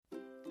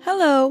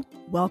Hello,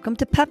 welcome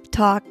to Pep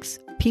Talks,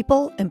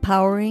 People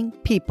Empowering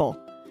People,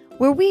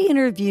 where we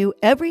interview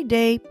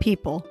everyday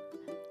people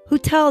who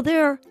tell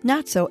their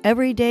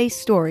not-so-everyday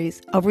stories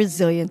of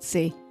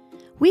resiliency.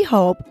 We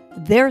hope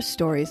their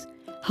stories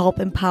help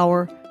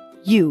empower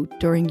you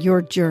during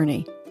your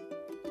journey.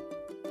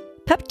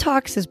 Pep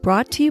Talks is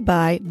brought to you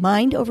by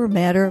Mind Over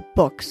Matter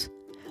books,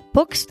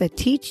 books that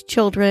teach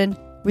children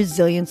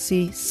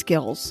resiliency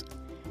skills.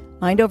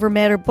 Mind Over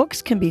Matter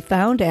books can be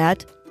found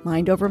at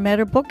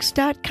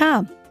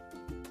mindovermatterbooks.com.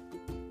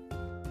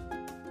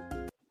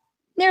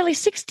 Nearly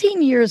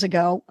 16 years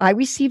ago, I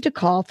received a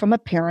call from a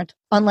parent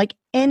unlike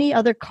any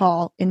other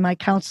call in my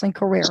counseling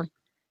career.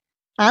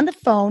 On the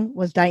phone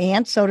was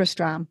Diane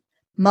Soderstrom,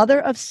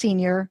 mother of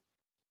senior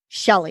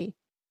Shelley,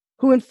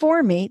 who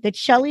informed me that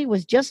Shelley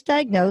was just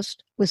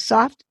diagnosed with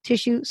soft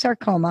tissue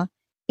sarcoma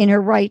in her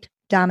right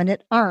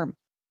dominant arm.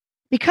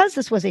 Because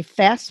this was a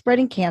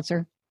fast-spreading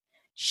cancer,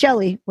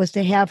 Shelley was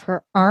to have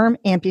her arm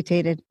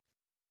amputated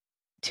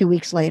 2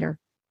 weeks later.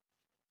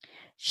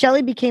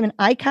 Shelley became an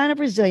icon of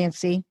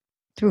resiliency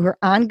through her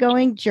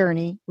ongoing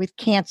journey with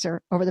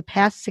cancer over the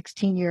past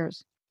 16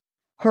 years.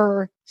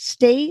 Her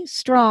 "Stay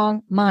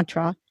Strong"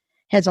 mantra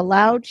has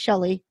allowed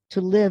Shelley to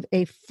live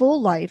a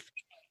full life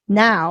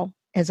now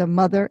as a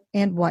mother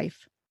and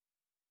wife.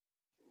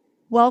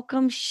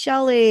 Welcome,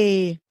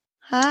 Shelley.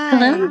 Hi.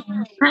 Hello.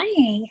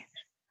 Hi.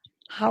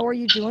 How are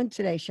you doing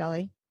today,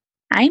 Shelley?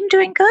 I'm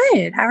doing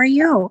good. How are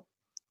you?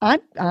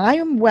 I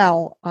am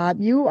well.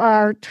 You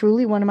are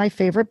truly one of my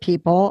favorite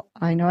people.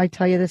 I know I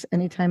tell you this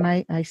anytime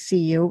I see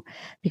you,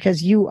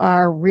 because you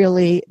are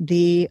really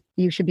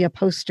you should be a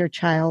poster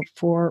child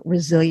for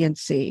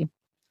resiliency.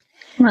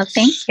 Well,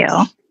 thank you.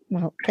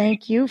 Well,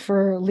 thank you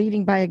for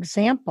leading by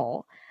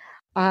example.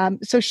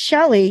 So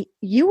Shelley,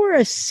 you were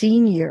a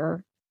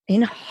senior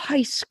in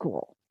high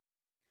school,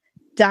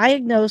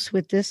 diagnosed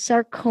with this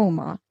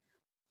sarcoma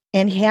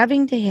and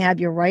having to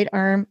have your right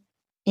arm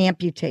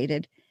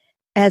amputated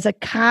as a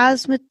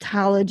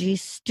cosmetology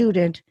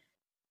student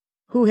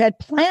who had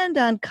planned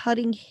on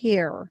cutting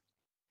hair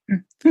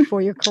for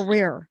your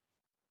career.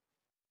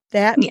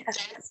 That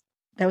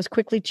was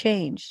quickly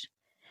changed.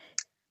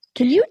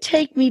 Can you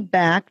take me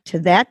back to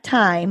that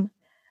time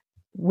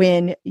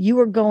when you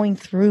were going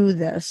through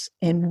this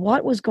and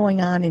what was going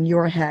on in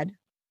your head?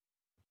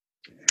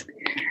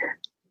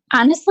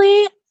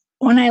 Honestly,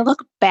 when I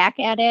look back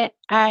at it,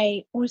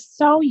 I was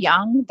so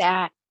young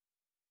that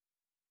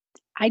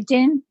I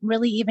didn't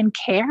really even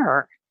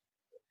care.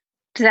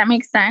 Does that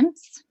make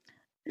sense?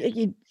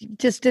 You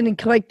just didn't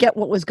quite get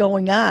what was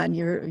going on.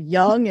 You're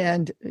young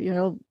and,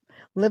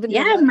 living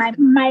your life.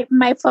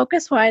 My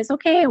focus was,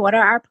 okay, what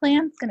are our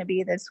plans going to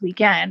be this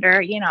weekend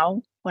or,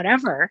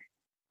 whatever.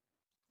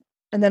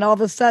 And then all of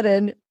a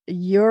sudden,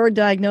 you're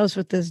diagnosed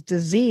with this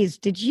disease.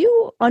 Did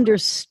you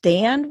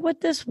understand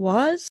what this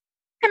was?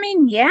 I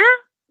mean, yeah,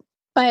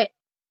 but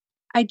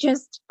I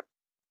just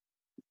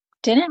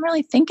didn't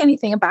really think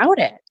anything about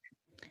it.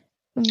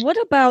 What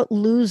about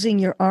losing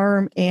your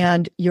arm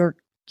and your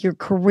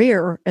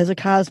career as a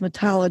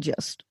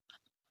cosmetologist?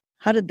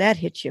 How did that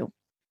hit you?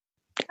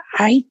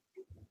 I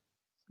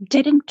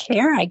didn't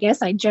care. I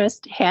guess I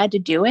just had to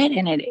do it,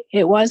 and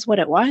it was what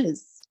it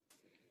was.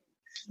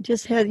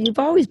 You've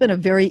always been a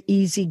very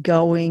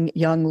easygoing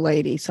young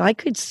lady, so I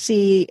could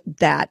see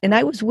that. And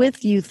I was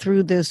with you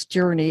through this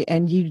journey,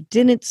 and you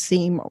didn't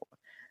seem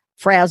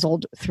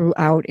frazzled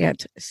throughout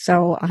it.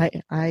 So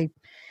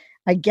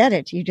I get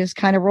it. You just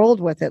kind of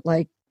rolled with it,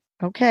 like,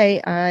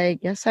 okay, I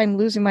guess I'm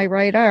losing my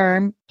right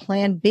arm.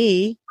 Plan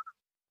B.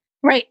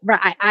 Right.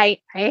 I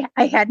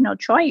had no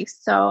choice,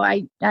 so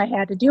I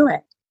had to do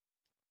it.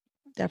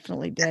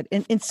 Definitely did.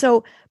 And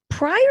so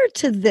prior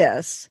to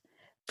this,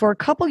 for a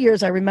couple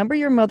years, I remember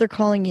your mother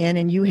calling in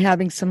and you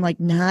having some like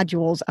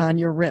nodules on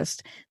your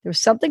wrist. There was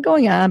something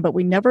going on, but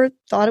we never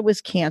thought it was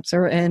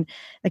cancer. And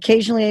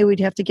occasionally we'd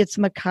have to get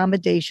some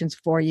accommodations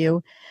for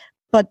you.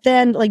 But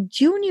then like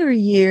junior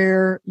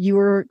year, you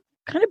were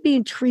kind of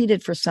being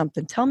treated for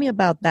something. Tell me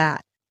about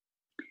that.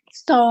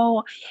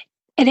 So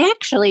it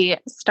actually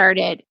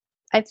started,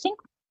 I think,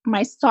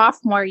 my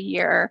sophomore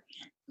year.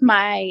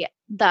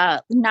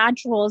 The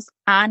nodules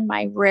on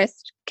my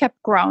wrist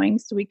kept growing.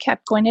 So we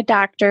kept going to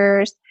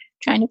doctors,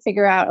 trying to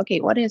figure out, okay,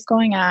 what is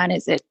going on?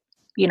 Is it,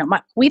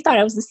 we thought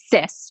it was a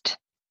cyst,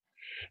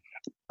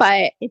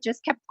 but it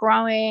just kept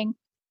growing.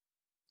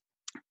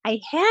 I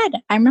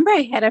remember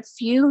I had a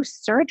few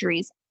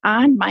surgeries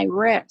on my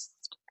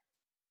wrist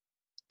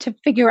to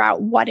figure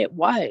out what it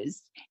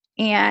was.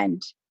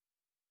 And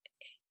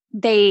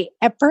they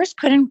at first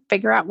couldn't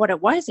figure out what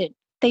it was.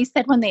 They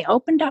said when they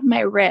opened up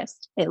my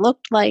wrist, it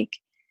looked like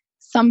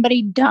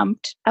somebody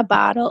dumped a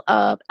bottle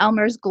of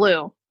Elmer's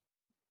glue,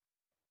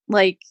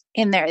 like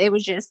in there. It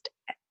was it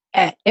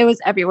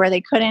was everywhere.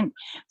 They couldn't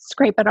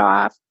scrape it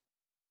off.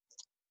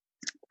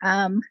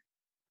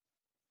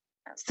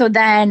 So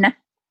then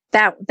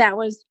that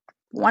was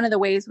one of the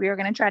ways we were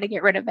going to try to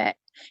get rid of it.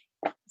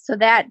 So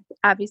that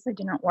obviously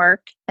didn't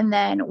work. And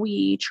then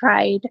we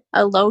tried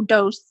a low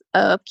dose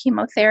of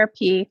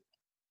chemotherapy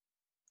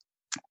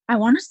I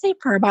want to say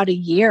for about a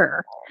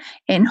year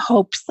in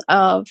hopes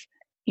of,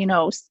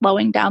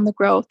 slowing down the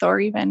growth or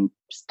even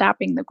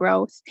stopping the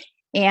growth.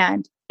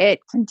 And it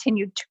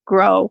continued to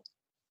grow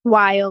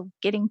while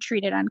getting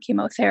treated on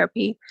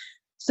chemotherapy.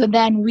 So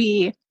then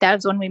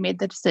that's when we made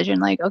the decision,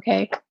 like,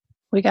 okay,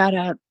 we got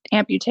to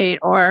amputate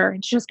or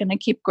it's just going to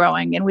keep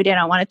growing. And we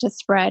didn't want it to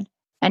spread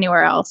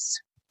anywhere else.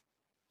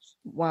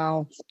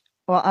 Wow.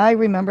 Well, I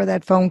remember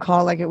that phone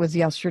call like it was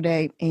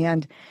yesterday.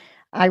 And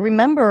I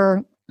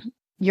remember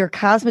your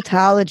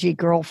cosmetology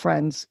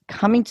girlfriends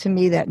coming to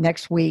me that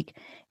next week.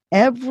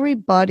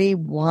 Everybody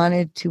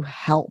wanted to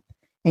help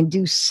and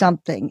do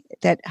something.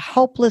 That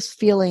helpless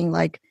feeling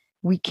like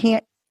we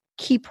can't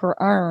keep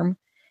her arm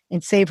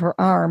and save her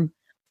arm.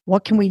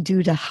 What can we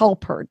do to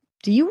help her?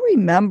 Do you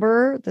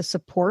remember the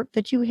support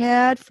that you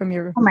had from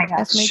your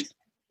classmates?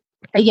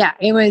 Yeah,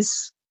 it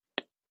was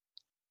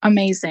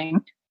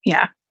amazing.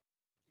 Yeah.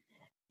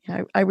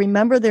 I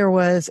remember there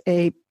was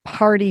a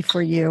party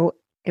for you.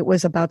 It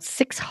was about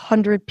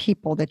 600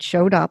 people that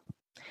showed up,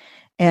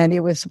 and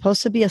it was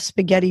supposed to be a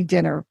spaghetti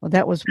dinner. Well,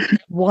 that was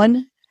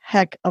one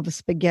heck of a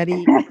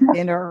spaghetti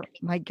dinner.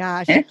 My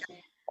gosh. I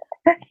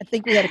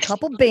think we had a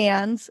couple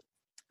bands,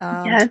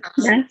 Yes.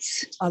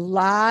 a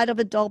lot of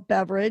adult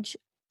beverage,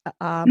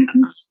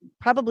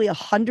 probably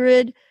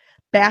 100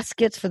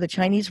 baskets for the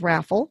Chinese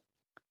raffle,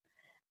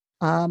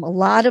 a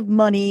lot of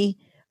money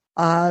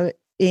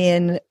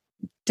in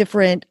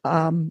different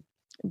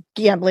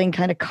gambling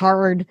kind of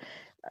card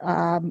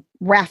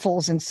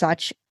raffles and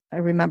such. I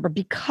remember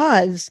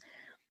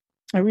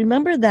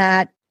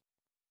that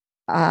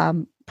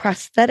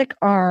prosthetic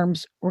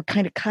arms were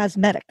kind of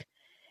cosmetic,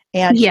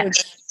 and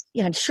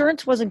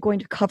insurance wasn't going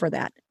to cover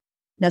that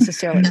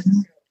necessarily.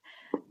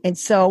 And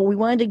so we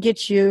wanted to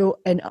get you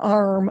an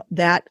arm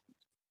that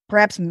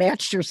perhaps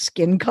matched your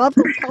skin color,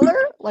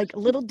 like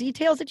little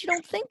details that you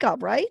don't think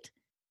of, right?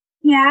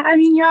 Yeah, I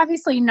mean, you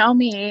obviously know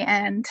me,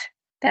 and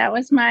that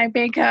was my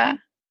big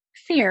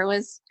fear,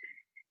 was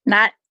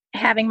not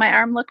having my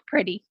arm look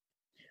pretty.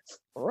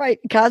 Right.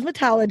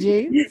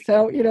 Cosmetology.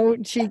 So,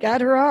 she got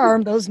her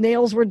arm, those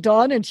nails were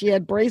done, and she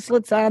had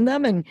bracelets on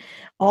them and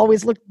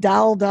always looked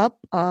dolled up.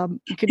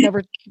 You could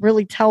never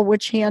really tell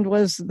which hand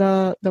was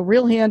the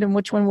real hand and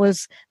which one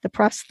was the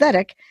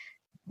prosthetic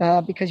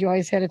because you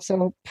always had it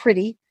so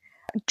pretty.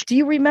 Do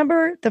you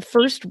remember the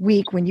first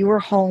week when you were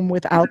home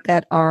without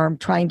that arm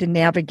trying to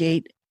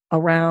navigate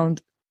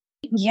around?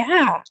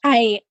 Yeah.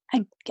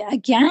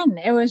 Again,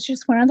 it was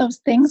just one of those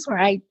things where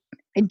I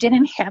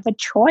didn't have a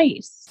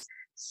choice.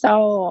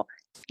 So,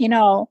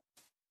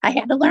 I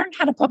had to learn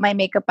how to put my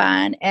makeup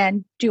on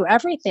and do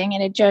everything.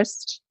 And it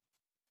just,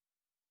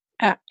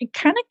 it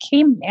kind of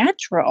came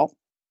natural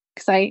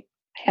because I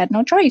had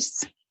no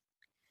choice.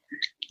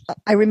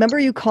 I remember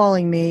you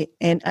calling me,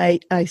 and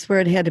I swear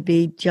it had to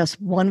be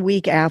just 1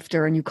 week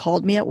after, and you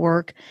called me at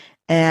work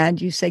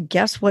and you said,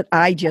 guess what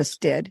I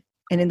just did?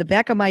 And in the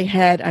back of my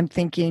head, I'm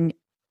thinking,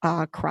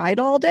 cried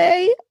all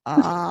day,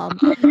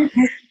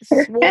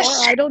 swore,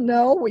 I don't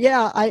know.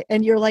 Yeah.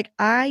 And you're like,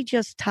 I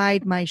just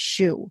tied my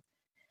shoe.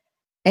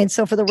 And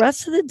so for the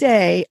rest of the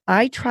day,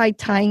 I tried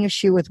tying a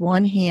shoe with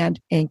one hand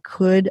and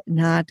could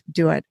not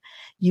do it.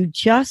 You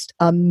just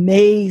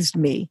amazed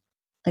me.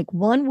 Like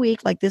 1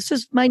 week, like this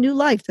is my new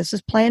life. This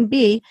is plan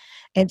B.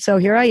 And so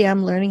here I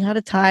am learning how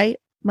to tie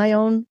my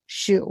own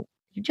shoe.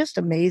 You just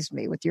amazed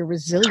me with your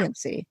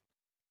resiliency.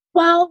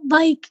 Well,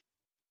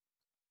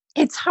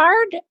 it's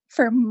hard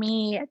for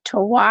me to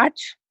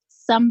watch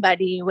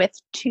somebody with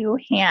two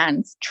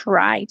hands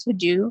try to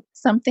do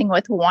something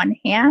with one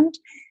hand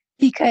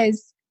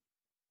because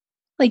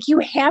you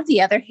have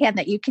the other hand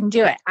that you can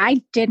do it.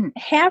 I didn't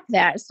have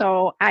that.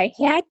 So I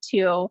had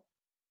to,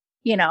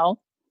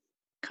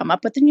 come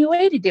up with a new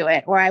way to do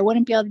it or I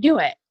wouldn't be able to do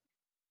it.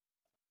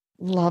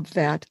 Love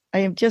that.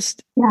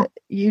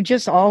 You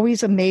just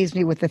always amaze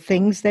me with the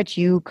things that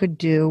you could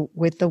do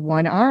with the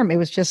one arm. It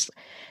was just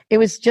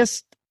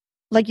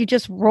like you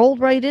just rolled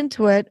right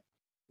into it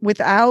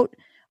without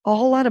a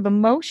whole lot of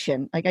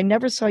emotion. Like I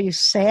never saw you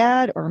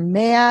sad or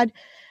mad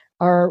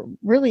or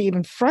really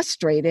even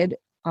frustrated.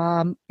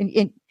 And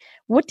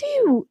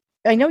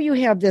I know you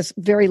have this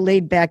very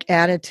laid back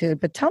attitude,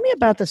 but tell me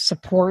about the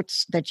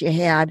supports that you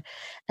had,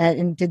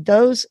 and did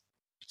those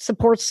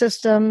support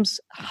systems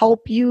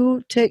help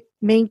you to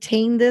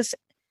maintain this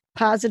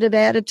positive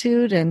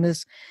attitude and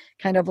this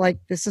kind of like,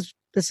 this is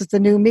the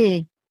new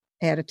me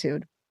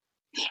attitude?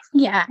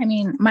 Yeah. I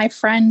mean, my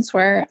friends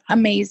were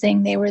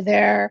amazing. They were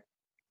there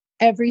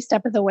every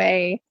step of the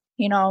way.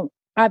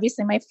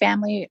 Obviously my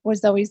family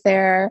was always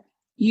there.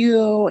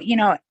 It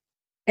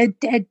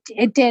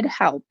did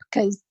help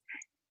because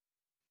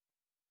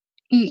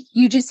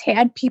you just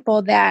had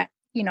people that,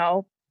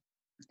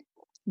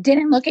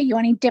 didn't look at you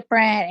any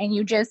different and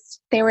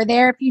they were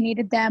there if you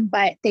needed them,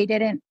 but they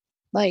didn't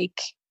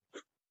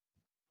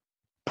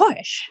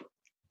push,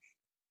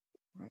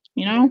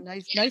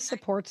 Nice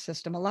support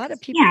system. A lot of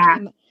people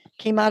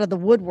came out of the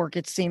woodwork.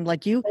 It seemed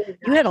like you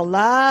had a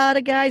lot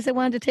of guys that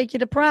wanted to take you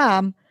to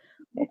prom.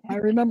 I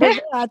remember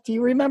that. Do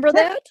you remember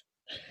that?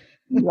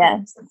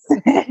 Yes.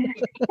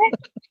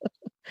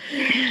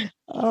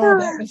 Oh,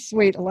 that was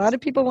sweet. A lot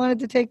of people wanted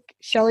to take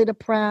Shelley to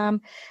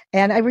prom.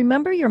 And I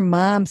remember your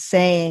mom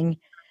saying,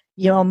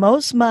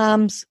 most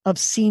moms of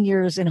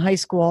seniors in high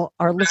school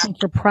are looking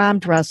for prom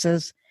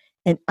dresses,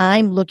 and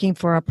I'm looking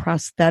for a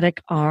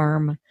prosthetic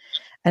arm.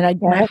 And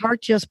my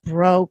heart just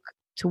broke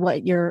to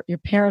what your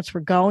parents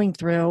were going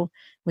through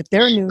with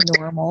their new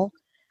normal.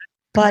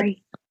 But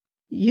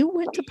you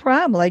went to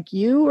prom, like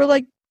you were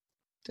like,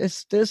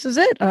 this is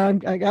it.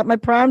 I got my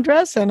prom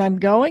dress and I'm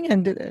going,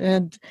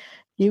 and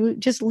you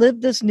just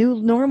lived this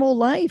new normal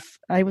life.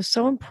 I was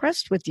so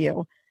impressed with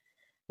you.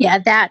 Yeah,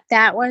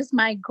 that was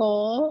my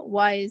goal,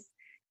 was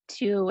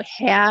to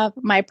have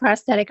my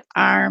prosthetic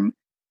arm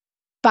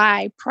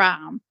by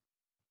prom.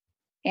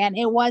 And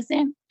it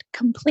wasn't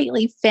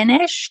completely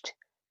finished.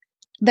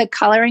 The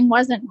coloring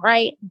wasn't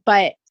right,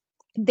 but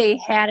they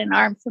had an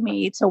arm for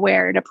me to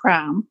wear to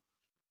prom.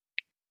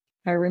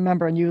 I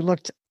remember, and you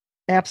looked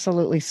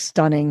absolutely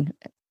stunning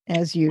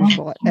as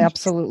usual.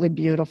 Absolutely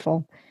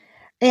beautiful.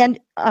 And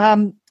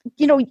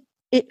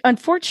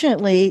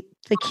unfortunately,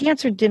 the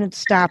cancer didn't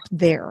stop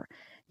there.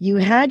 You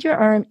had your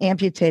arm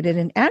amputated,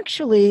 and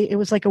actually it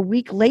was like a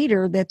week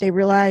later that they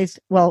realized,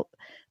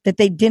 that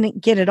they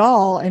didn't get it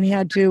all and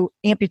had to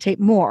amputate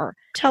more.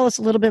 Tell us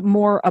a little bit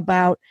more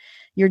about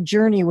your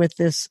journey with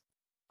this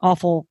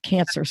awful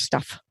cancer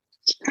stuff.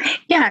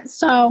 Yeah,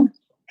 so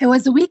it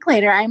was a week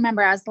later. I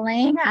remember I was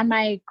laying on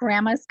my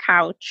grandma's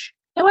couch.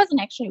 It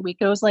wasn't actually a week.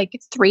 It was like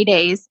 3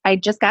 days. I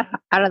just got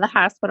out of the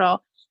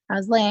hospital. I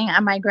was laying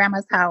on my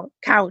grandma's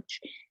couch,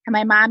 and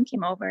my mom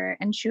came over,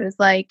 and she was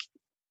like,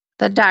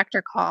 the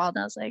doctor called.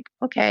 I was like,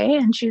 okay.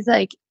 And she's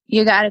like,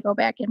 you got to go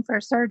back in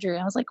for surgery.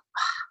 I was like,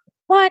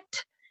 what?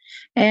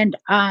 And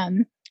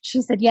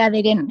she said, yeah,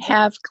 they didn't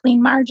have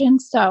clean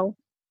margins. So,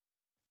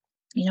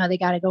 they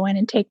got to go in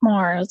and take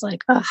more. I was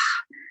like, ugh.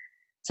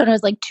 So it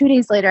was like 2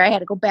 days later, I had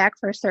to go back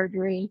for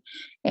surgery.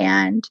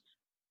 And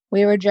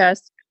we were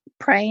just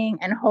praying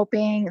and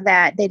hoping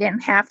that they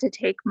didn't have to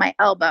take my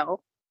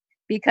elbow,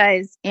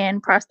 because in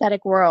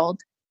prosthetic world,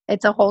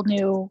 it's a whole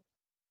new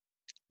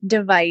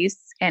device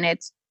and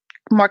it's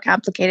more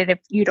complicated if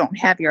you don't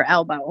have your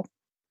elbow.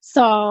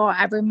 So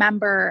I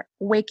remember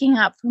waking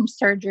up from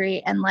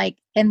surgery and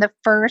and the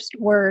first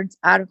words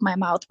out of my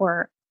mouth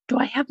were, do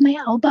I have my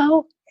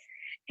elbow?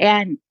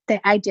 And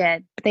I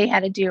did. They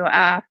had to do,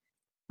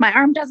 my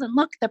arm doesn't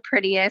look the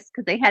prettiest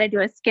because they had to do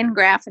a skin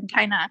graft and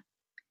kind of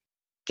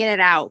get it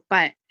out,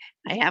 but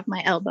I have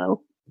my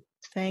elbow.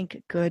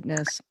 Thank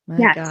goodness.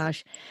 My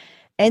gosh.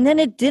 And then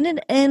it didn't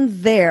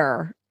end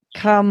there.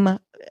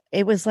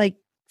 It was like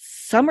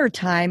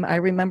summertime. I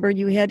remember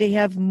you had to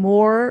have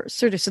more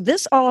surgery. So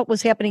this all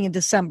was happening in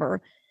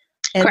December.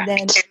 And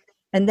Correct.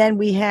 then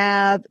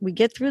we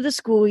get through the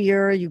school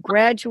year, you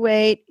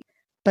graduate,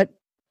 but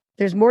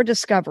there's more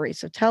discovery.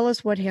 So tell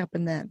us what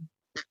happened then.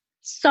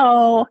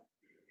 So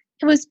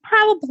it was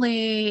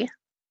probably,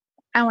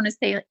 I want to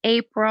say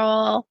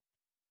April,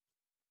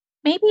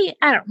 maybe,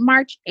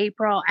 March,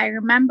 April. I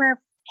remember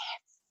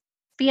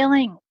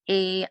feeling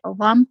a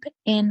lump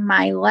in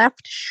my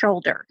left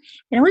shoulder,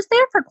 and it was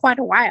there for quite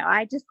a while.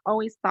 I just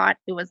always thought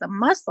it was a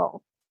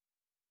muscle.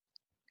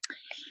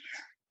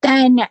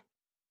 Then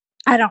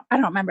I don't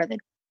remember the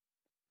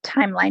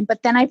timeline,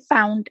 but then I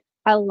found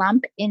a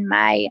lump in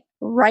my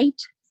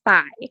right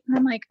thigh, and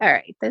I'm like, all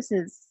right, this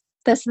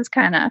is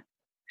kind of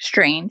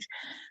strange.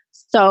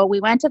 So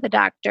we went to the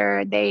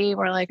doctor. They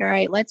were like, all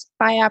right, let's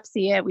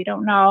biopsy it. We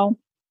don't know.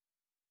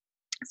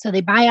 So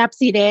they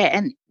biopsied it,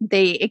 and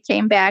it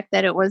came back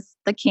that it was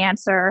the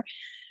cancer.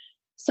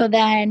 So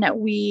then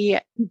we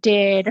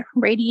did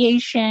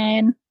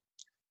radiation,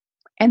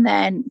 and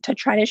then to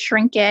try to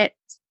shrink it,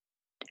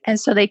 and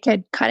so they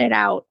could cut it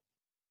out.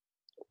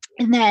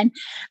 And then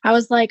I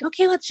was like,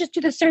 okay, let's just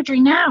do the surgery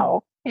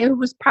now. It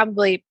was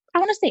probably, I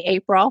want to say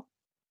April,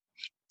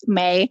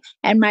 May.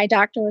 And my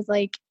doctor was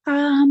like, you're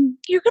going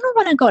to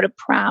want to go to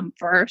prom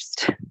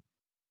first.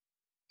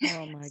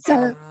 Oh my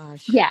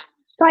gosh. Yeah.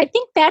 So I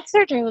think that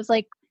surgery was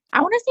like,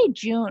 I want to say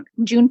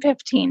June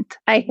 15th.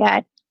 I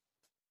had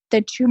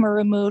the tumor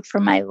removed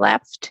from my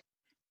left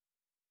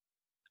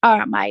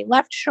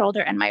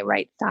shoulder and my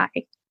right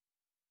thigh.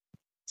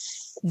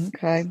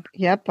 Okay.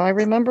 Yep. I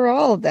remember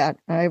all of that.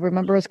 I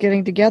remember us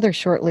getting together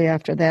shortly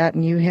after that.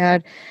 And you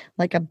had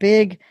like a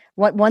big,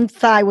 one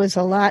thigh was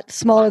a lot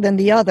smaller than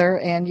the other.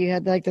 And you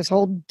had like this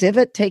whole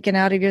divot taken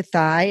out of your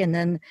thigh, and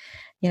then,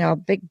 a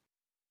big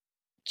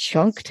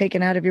chunk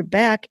taken out of your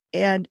back.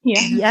 And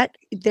yet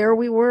there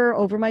we were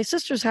over my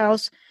sister's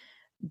house,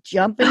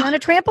 jumping on a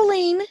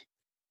trampoline,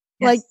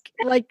 like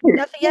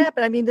nothing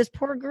happened. I mean, this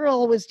poor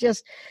girl was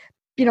just,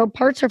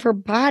 parts of her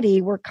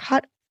body were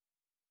cut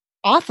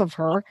off of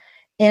her,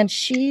 and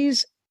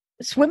she's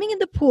swimming in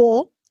the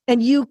pool,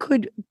 and you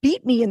could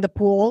beat me in the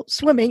pool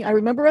swimming. I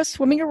remember us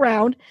swimming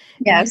around.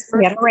 Yes,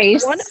 we had a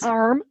race. One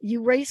arm,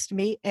 you raced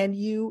me and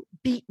you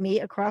beat me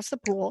across the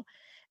pool.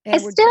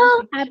 And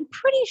I'm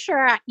pretty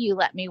sure you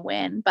let me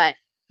win, but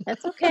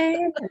That's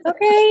okay. That's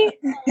okay.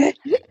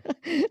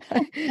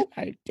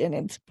 I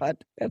didn't,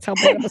 but that's how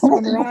bad of a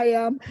swimmer I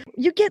am.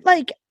 You get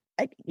like,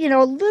 a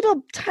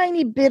little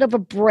tiny bit of a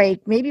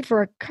break, maybe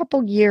for a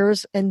couple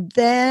years, and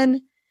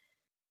then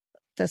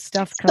the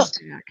stuff comes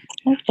back.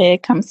 Okay,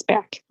 it comes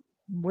back.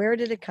 Where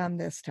did it come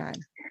this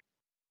time?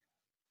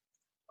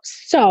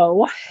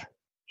 So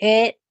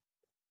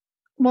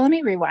well, let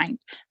me rewind.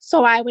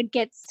 So I would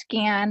get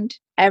scanned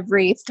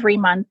every 3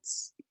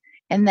 months.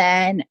 And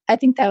then I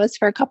think that was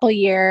for a couple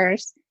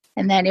years.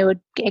 And then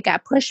it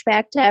got pushed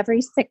back to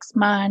every 6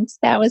 months.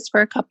 That was for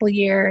a couple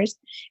years.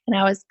 And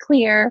I was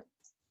clear.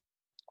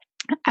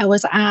 I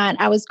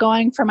was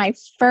going for my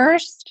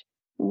first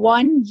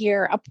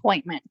 1-year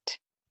appointment.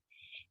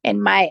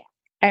 And I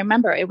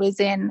remember it was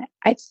in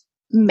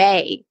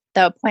May,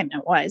 the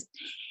appointment was.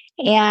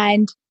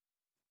 And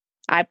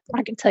I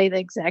can tell you the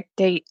exact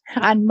date.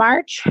 On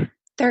March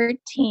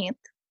 13th,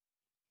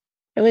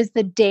 it was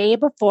the day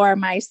before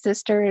my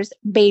sister's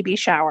baby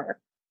shower.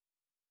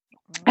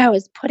 I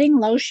was putting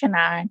lotion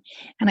on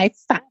and I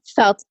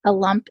felt a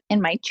lump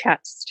in my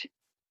chest.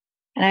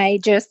 And I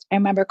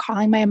remember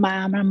calling my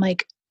mom and I'm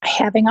like,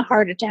 having a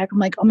heart attack. I'm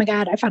like, oh my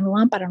God, I found a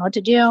lump. I don't know what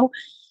to do.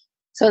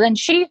 So then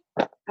she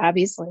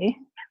obviously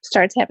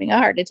starts having a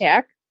heart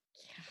attack.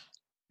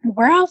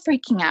 We're all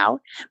freaking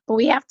out, but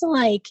we have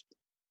to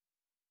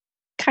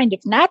kind of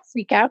not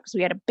freak out because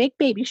we had a big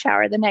baby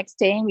shower the next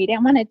day and we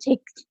didn't want to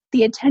take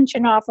the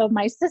attention off of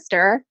my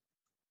sister.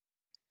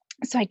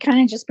 So I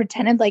kind of just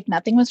pretended like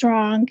nothing was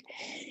wrong.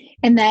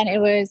 And then it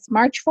was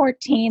March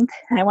 14th.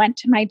 I went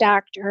to my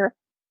doctor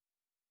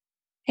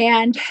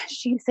and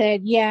she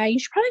said, yeah, you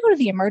should probably go to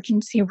the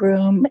emergency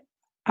room.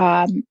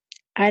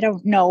 I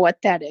don't know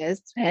what that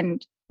is.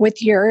 And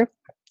with your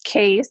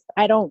case,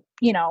 I don't,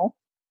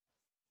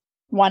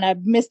 want to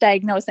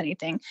misdiagnose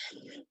anything.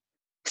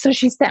 So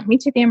she sent me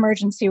to the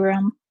emergency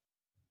room.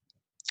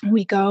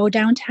 We go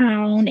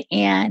downtown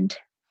and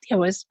it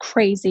was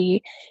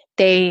crazy.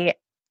 They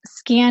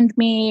scanned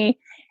me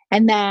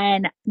and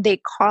then they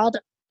called.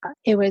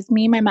 It was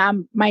me, my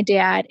mom, my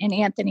dad, and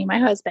Anthony, my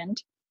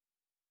husband.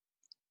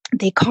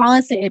 They call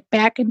us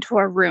back into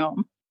our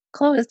room,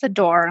 close the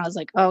door. And I was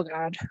like, oh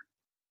God,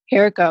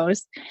 here it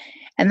goes.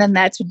 And then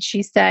that's when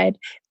she said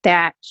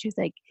that she was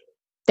like,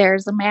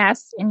 there's a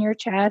mass in your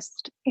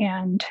chest.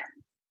 And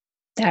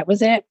that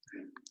was it.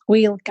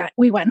 We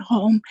went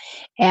home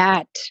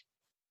at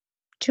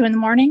 2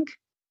 a.m.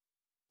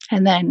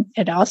 and then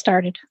it all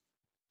started.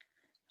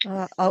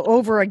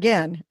 Over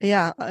again.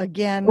 Yeah.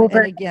 Again Over.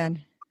 and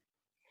again.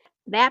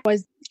 That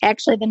was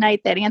actually the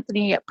night that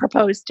Anthony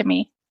proposed to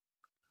me.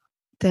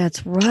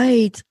 That's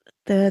right.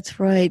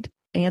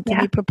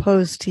 Anthony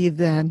proposed to you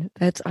then.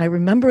 I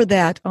remember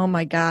that. Oh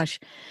my gosh.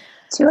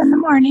 2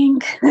 a.m.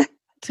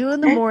 2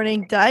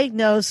 a.m,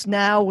 diagnosed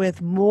now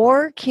with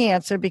more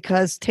cancer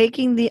because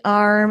taking the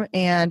arm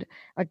and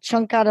a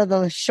chunk out of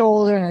the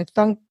shoulder and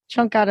a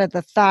chunk out of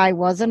the thigh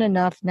wasn't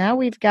enough. Now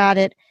we've got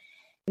it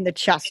in the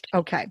chest.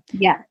 Okay.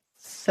 Yeah.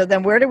 So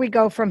then where do we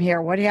go from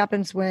here? What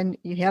happens when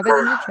you have it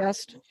in your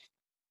chest?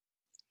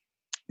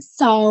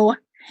 So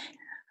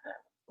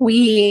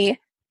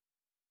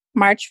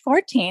March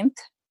 14th,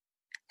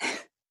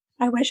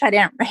 I wish I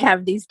didn't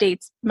have these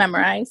dates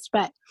memorized,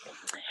 but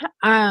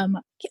I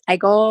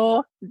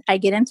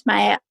get into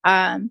my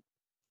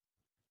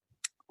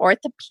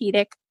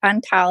orthopedic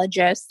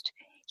oncologist.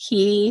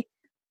 He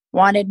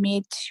wanted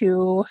me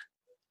to,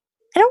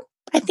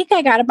 I think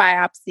I got a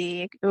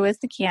biopsy. It was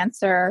the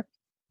cancer.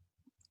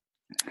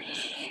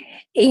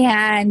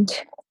 And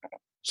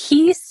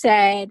he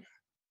said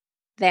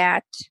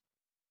that,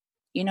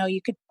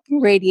 you could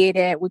radiate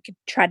it. We could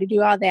try to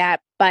do all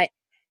that, but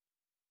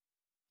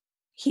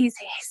he's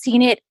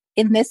seen it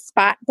in this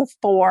spot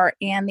before,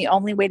 and the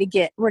only way to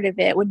get rid of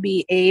it would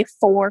be a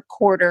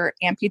 4/4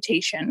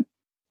 amputation.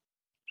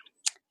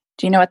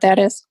 Do you know what that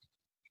is?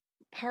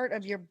 Part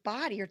of your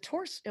body,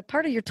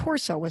 part of your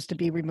torso was to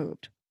be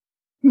removed.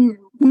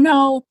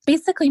 No,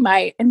 basically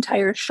my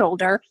entire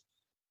shoulder.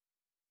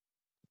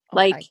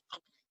 Okay. Like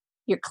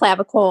your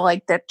clavicle,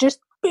 like that. Just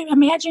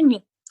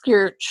imagine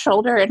your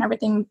shoulder and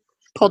everything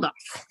pulled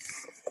off.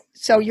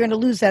 So you're going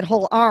to lose that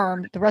whole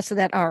arm, the rest of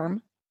that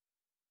arm.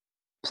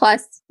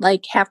 Plus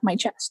like half my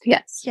chest.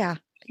 Yes.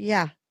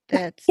 Yeah.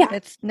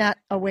 That's not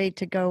a way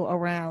to go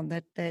around.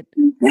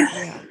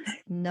 Yeah,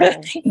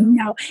 no.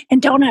 No.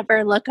 And don't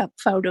ever look up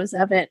photos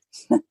of it.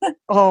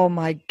 Oh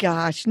my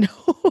gosh. No,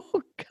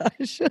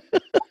 gosh.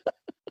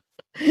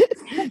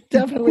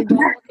 Definitely don't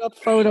look up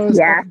photos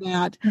of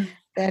that.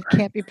 That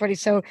can't be pretty.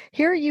 So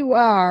here you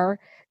are.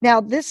 Now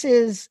this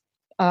is,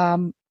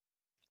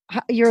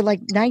 you're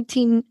like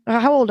 19.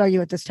 How old are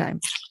you at this time?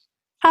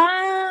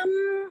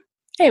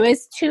 It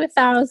was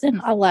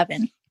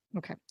 2011.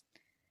 Okay.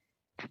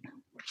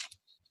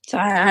 So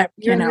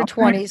you're in your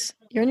 20s.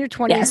 You're in your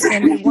 20s, yes.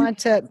 And you want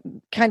to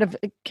kind of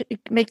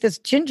make this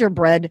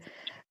gingerbread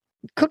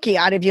cookie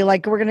out of you.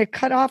 Like, we're going to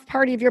cut off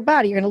part of your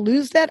body. You're going to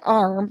lose that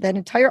arm, that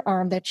entire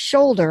arm, that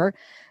shoulder,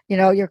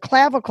 your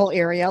clavicle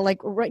area, like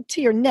right to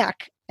your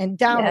neck and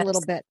down a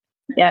little bit.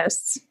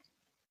 Yes.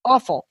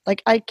 awful.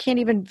 Like I can't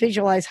even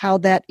visualize how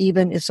that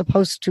even is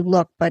supposed to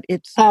look, but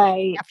it's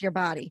half your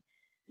body.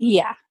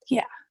 Yeah.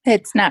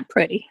 It's not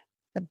pretty.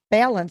 The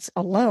balance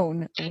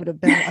alone would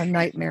have been a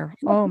nightmare.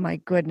 Oh my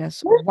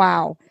goodness.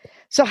 Wow.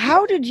 So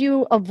how did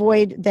you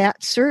avoid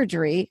that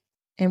surgery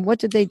and what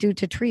did they do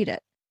to treat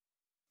it?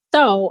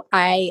 So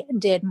I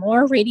did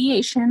more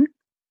radiation,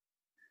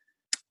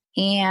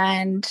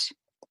 and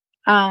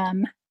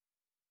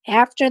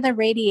after the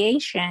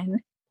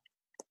radiation,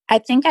 I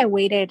think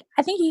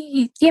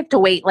you have to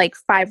wait like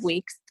 5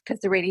 weeks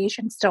because the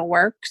radiation still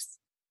works.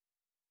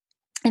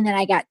 And then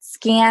I got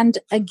scanned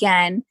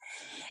again,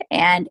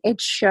 and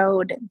it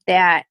showed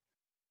that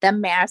the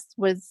mass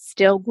was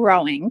still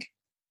growing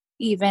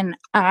even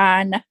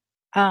on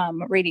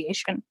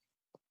radiation.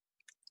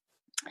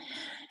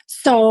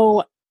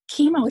 So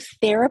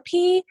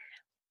chemotherapy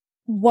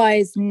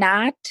was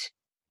not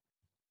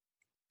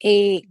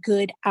a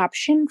good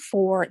option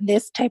for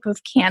this type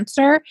of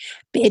cancer.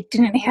 It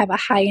didn't have a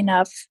high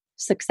enough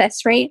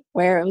success rate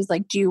where it was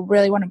like, do you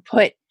really want to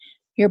put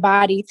your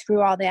body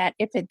through all that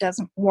if it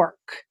doesn't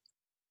work?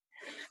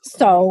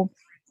 So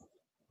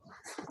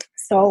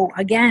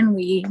again,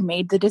 we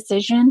made the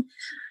decision.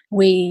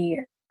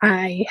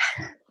 I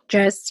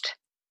just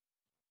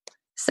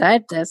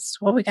said, this is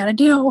what we got to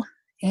do.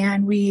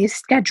 And we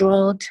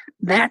scheduled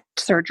that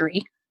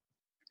surgery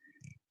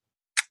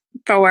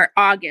for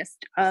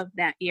August of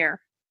that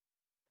year.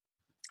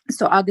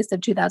 So August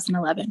of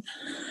 2011.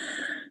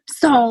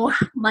 So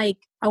like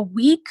a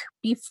week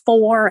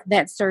before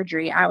that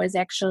surgery, I was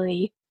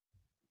actually,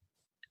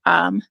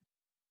 I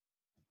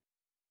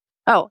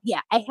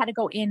had to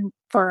go in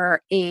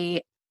for an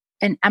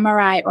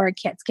MRI or a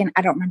CAT scan.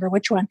 I don't remember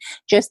which one,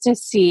 just to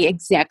see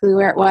exactly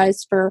where it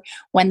was for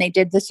when they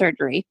did the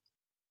surgery.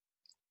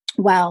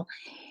 Well,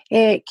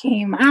 it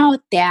came out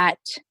that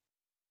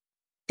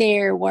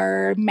there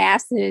were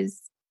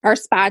masses or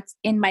spots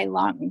in my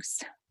lungs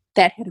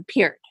that had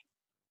appeared.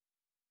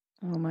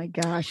 Oh my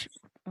gosh.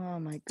 Oh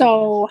my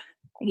goodness.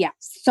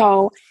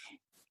 So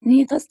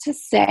needless to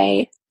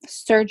say,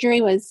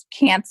 surgery was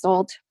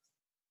canceled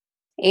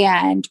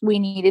and we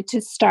needed to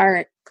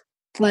start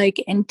like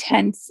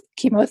intense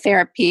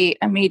chemotherapy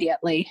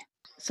immediately.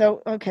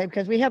 So, okay,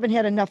 because we haven't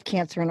had enough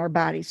cancer in our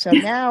body. So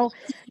now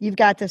you've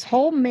got this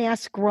whole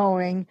mass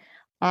growing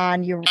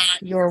on your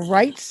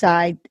right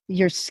side.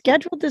 You're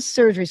scheduled this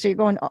surgery. So you're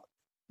going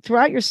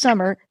throughout your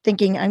summer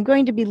thinking, I'm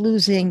going to be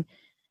losing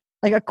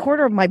like a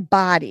quarter of my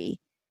body.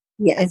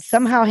 Yes. And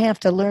somehow have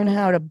to learn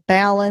how to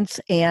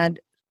balance and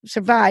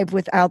survive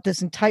without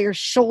this entire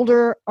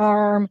shoulder,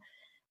 arm,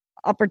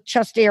 upper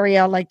chest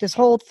area, like this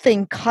whole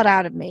thing cut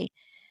out of me.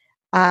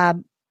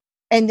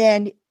 And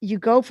then you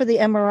go for the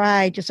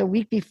MRI just a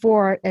week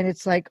before, and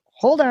it's like,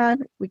 hold on,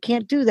 we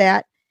can't do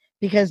that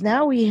because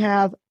now we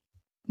have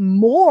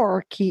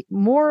more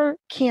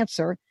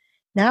cancer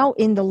now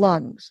in the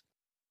lungs.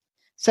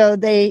 So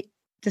they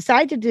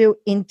decide to do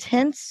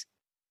intense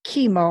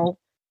chemo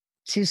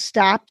to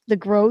stop the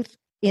growth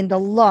in the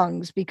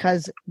lungs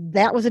because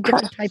that was a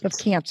different type of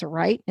cancer,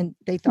 right? And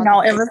they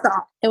thought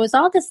it was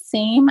all the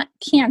same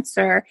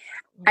cancer.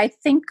 I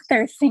think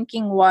their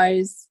thinking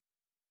was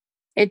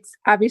it's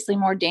obviously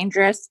more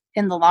dangerous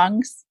in the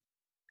lungs.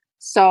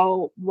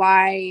 So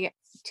why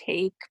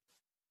take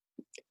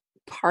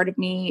part of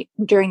me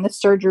during the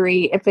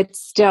surgery if it's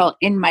still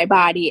in my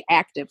body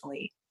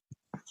actively?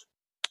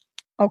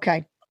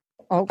 Okay.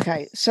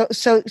 So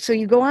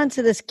you go on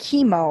to this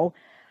chemo.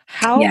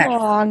 How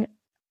long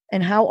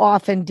and how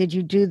often did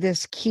you do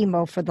this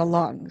chemo for the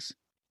lungs?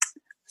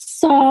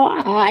 So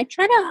I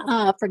try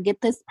to forget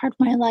this part of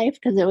my life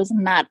because it was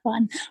not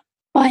fun.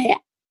 But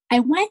I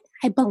went,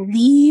 I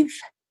believe,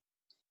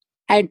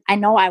 I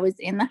know I was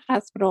in the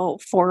hospital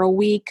for a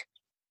week,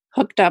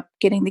 hooked up,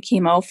 getting the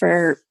chemo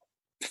for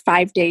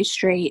 5 days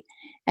straight.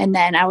 And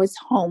then I was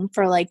home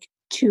for like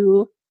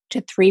 2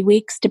 to 3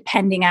 weeks,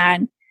 depending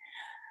on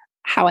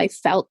how I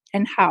felt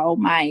and how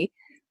my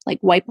like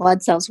white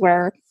blood cells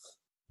were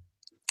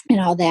and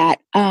all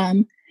that.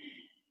 I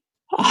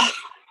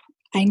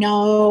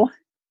know.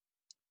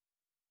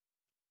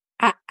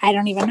 I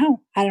don't even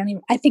know.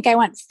 I think I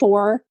went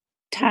 4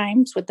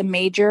 times with the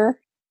major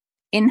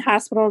in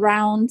hospital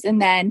rounds. And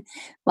then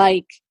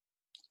like,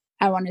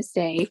 I want to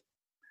say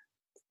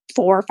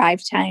 4 or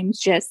 5 times,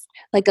 just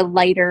like a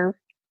lighter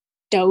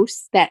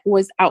dose that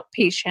was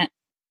outpatient.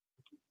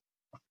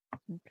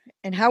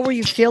 And how were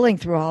you feeling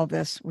through all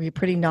this? Were you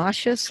pretty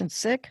nauseous and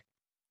sick?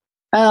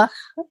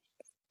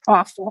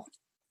 Awful.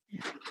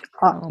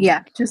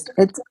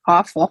 It's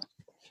awful.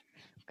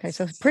 Okay,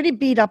 so pretty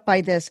beat up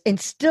by this and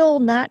still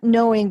not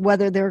knowing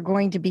whether they're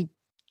going to be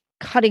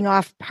cutting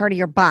off part of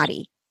your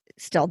body.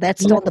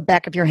 That's still in the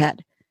back of your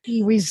head.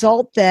 The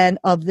result then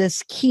of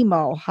this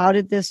chemo, how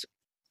did this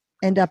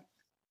end up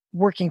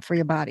working for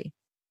your body?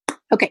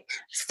 Okay,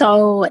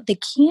 so the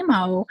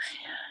chemo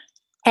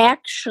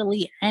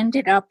actually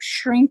ended up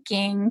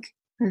shrinking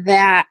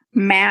that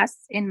mass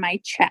in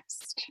my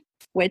chest,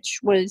 which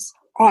was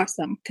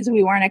awesome because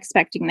we weren't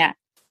expecting that.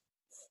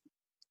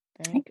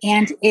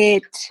 And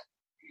it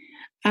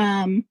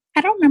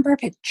I don't remember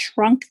if it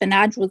shrunk the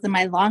nodules in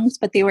my lungs,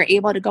 but they were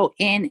able to go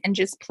in and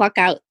just pluck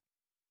out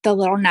the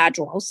little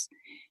nodules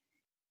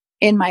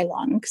in my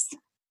lungs.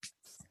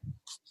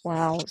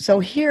 Wow. So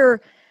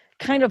here,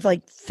 kind of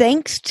like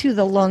thanks to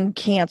the lung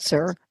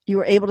cancer, you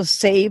were able to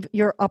save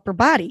your upper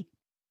body.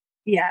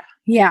 Yeah.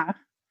 Yeah.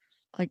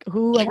 Like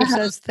whoever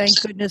says thank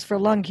goodness for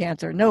lung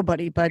cancer?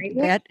 Nobody. But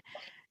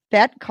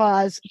that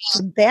caused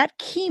that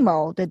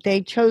chemo that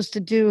they chose to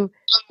do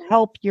to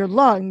help your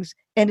lungs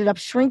ended up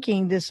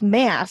shrinking this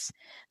mass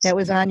that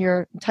was on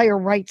your entire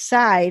right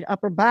side,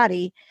 upper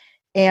body.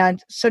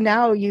 And so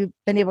now you've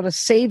been able to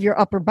save your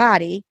upper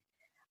body.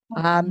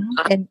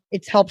 And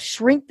it's helped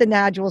shrink the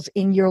nodules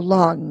in your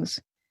lungs.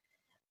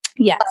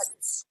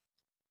 Yes.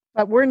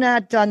 But we're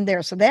not done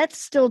there. So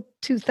that's still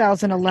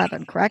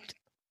 2011, correct?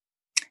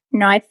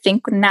 No, I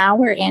think now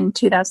we're in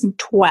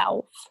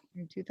 2012.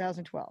 In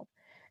 2012.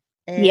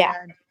 Yeah.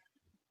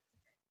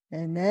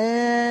 And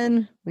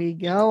then we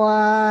go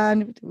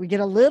on. We get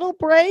a little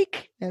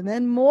break and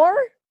then more?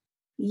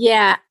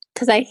 Yeah,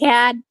 because I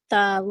had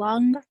the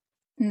lung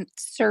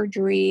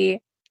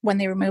surgery when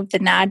they removed the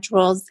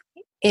nodules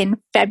in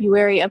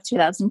February of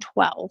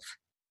 2012.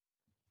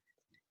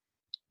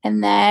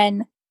 And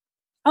then,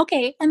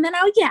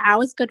 I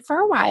was good for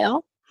a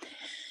while.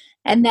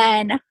 And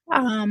then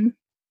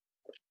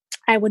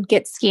I would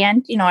get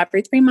scanned,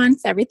 every 3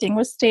 months. Everything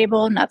was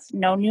stable, nothing,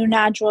 no new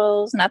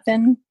nodules,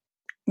 nothing.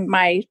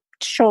 My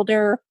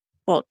shoulder,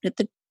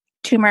 the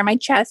tumor in my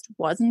chest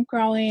wasn't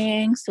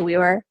growing. So we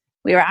were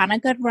on a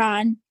good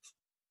run.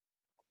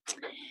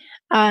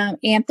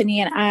 Anthony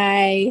and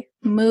I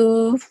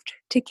moved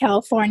to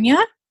California,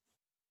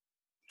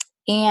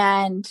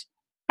 and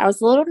I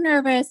was a little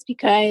nervous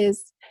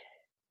because,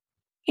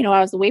 I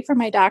was away from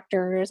my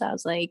doctors. I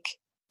was like,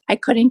 I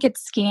couldn't get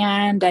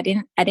scanned. I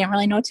didn't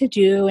really know what to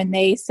do. And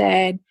they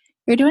said,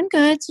 you're doing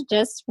good. So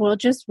we'll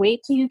just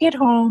wait till you get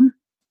home.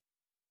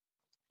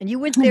 And you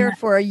went there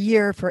for a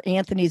year for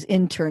Anthony's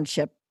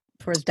internship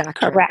for his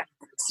doctorate.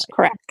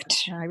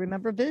 Correct. I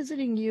remember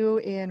visiting you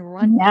in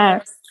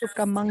Rancho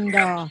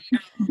Cucamonga.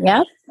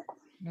 Yep.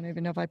 I don't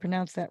even know if I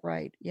pronounced that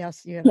right.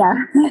 Yes. Yeah.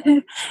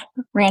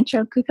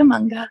 Rancho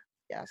Cucamonga.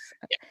 Yes.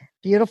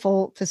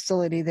 Beautiful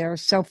facility there.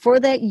 So for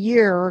that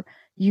year,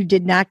 you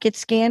did not get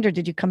scanned, or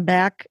did you come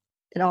back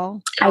at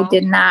all? I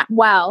did not.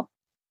 Well,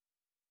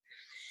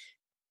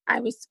 I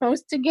was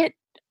supposed to get,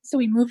 so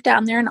we moved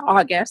down there in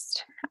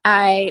August.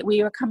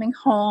 We were coming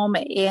home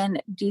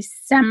in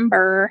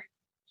December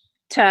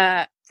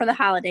for the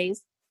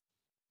holidays.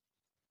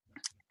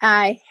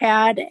 I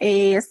had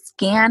a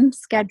scan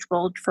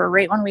scheduled for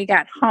right when we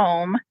got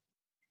home,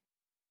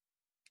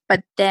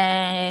 but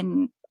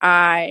then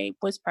I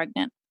was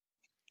pregnant.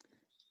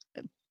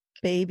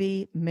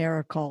 Baby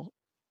miracle.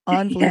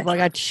 Unbelievable. I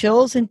got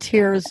chills and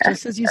tears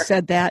just as you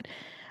said that.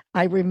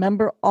 I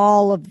remember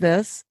all of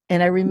this,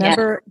 and I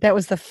remember that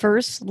was the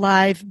first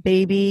live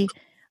baby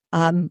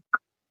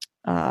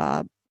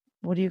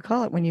what do you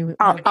call it when you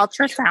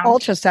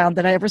ultrasound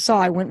that I ever saw.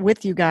 I went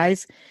with you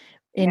guys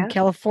in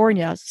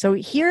California. So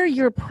here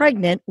you're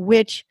pregnant,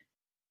 which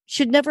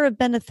should never have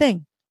been a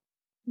thing.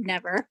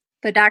 Never.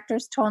 The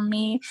doctors told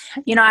me,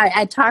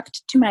 I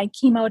talked to my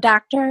chemo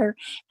doctor,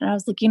 and I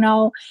was like,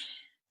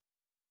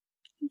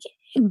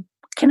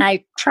 can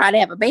I try to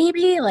have a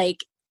baby?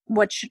 Like,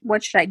 what should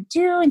I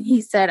do? And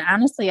he said,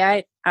 honestly,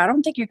 I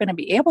don't think you're going to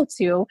be able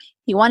to.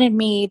 He wanted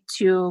me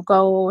to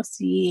go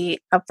see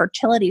a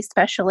fertility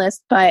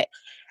specialist, but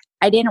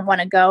I didn't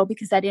want to go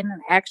because I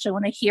didn't actually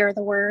want to hear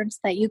the words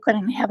that you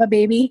couldn't have a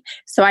baby.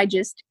 So I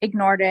just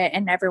ignored it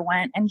and never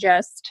went, and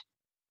just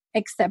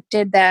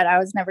accepted that I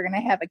was never going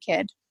to have a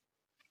kid.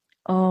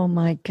 Oh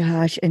my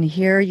gosh. And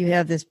here you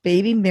have this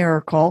baby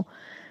miracle,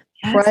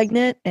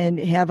 pregnant, and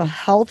have a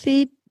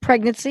healthy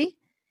pregnancy.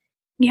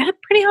 Yeah,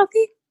 pretty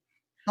healthy.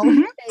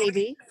 Healthy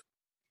baby.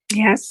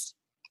 Yes.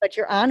 But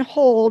you're on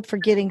hold for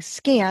getting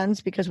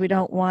scans because we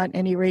don't want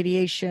any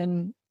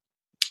radiation.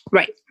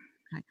 Right.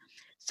 Okay.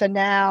 So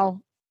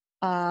now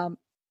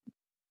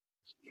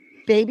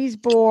baby's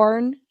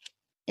born,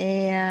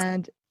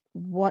 and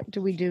what do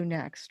we do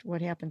next?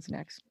 What happens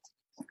next?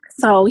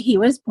 So he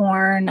was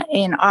born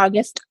in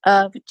August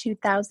of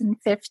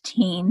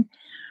 2015.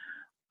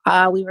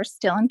 We were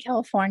still in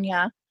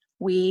California.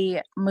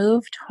 We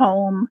moved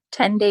home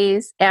 10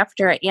 days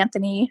after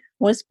Anthony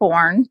was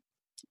born,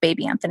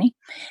 baby Anthony.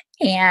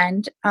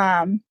 And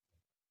I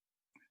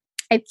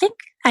think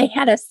I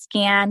had a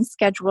scan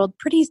scheduled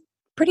pretty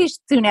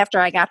soon after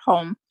I got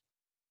home.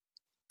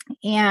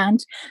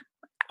 And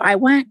I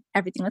went,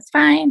 everything was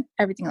fine.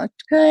 Everything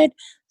looked good.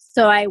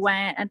 So I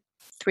went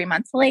 3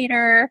 months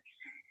later,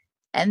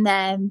 and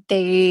then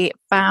they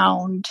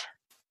found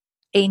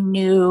a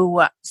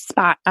new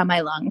spot on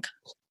my lung.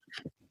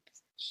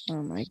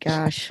 Oh my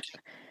gosh.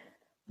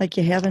 Like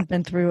you haven't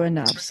been through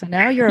enough. So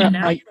now you're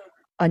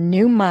a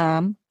new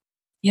mom.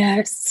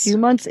 Yes. A few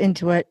months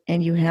into it,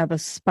 and you have a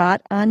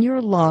spot on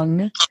your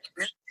lung.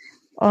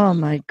 Oh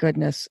my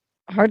goodness.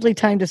 Hardly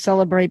time to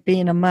celebrate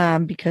being a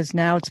mom, because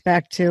now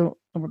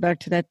we're back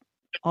to that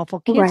awful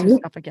cancer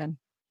stuff again.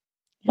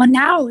 Well,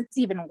 now it's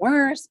even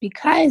worse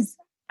because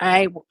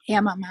I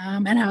am a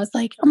mom, and I was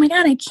like, oh my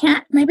God, I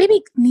can't, my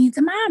baby needs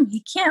a mom.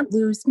 He can't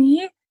lose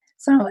me.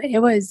 So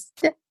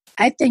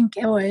I think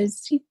it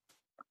was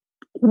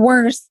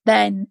worse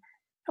than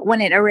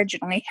when it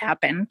originally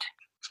happened.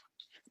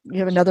 You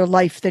have another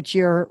life that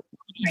you're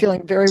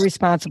feeling very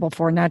responsible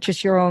for, not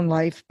just your own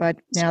life, but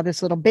now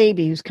this little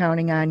baby who's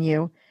counting on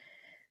you.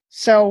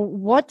 So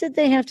what did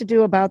they have to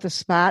do about the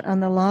spot on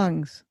the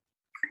lungs?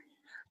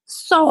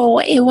 So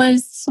it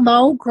was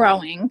slow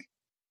growing.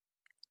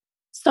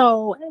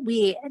 So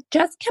we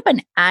just kept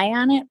an eye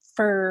on it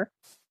for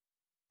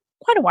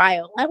quite a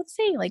while. I would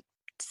say like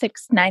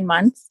 6-9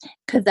 months,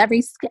 because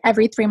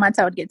every 3 months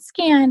I would get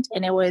scanned,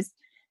 and it was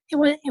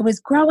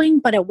growing,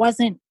 but it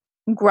wasn't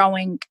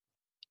growing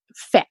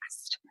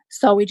fast.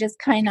 So we just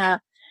kind of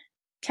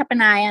kept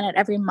an eye on it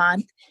every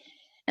month,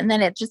 and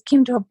then it just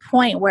came to a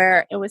point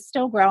where it was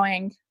still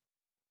growing.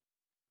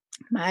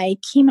 My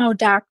chemo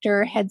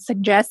doctor had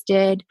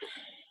suggested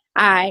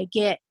I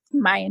get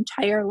my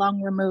entire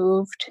lung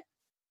removed,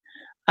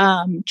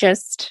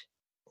 just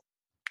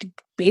to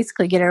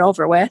basically get it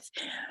over with.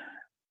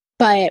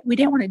 But we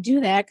didn't want to do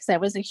that because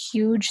that was a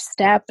huge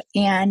step.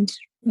 And,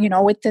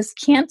 with this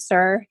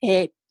cancer,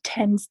 it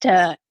tends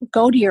to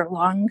go to your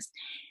lungs.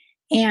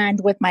 And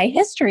with my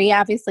history,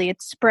 obviously,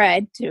 it's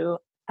spread to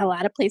a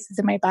lot of places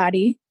in my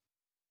body.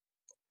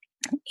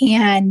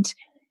 And,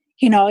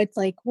 it's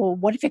like, well,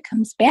 what if it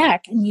comes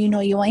back and you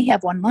only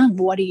have one lung?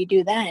 What do you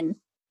do then?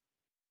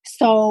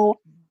 So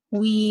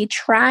we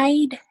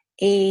tried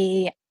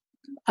a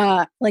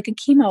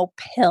chemo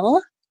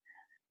pill.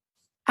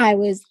 I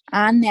was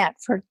on that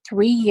for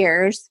 3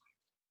 years.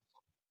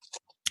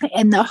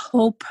 And the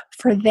hope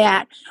for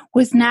that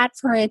was not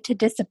for it to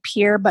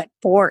disappear, but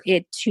for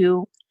it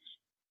to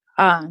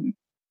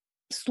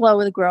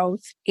slow the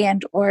growth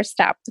and or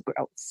stop the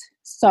growth.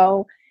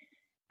 So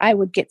I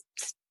would get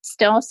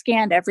still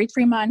scanned every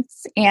 3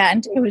 months,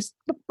 and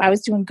I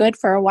was doing good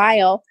for a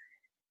while.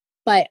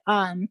 But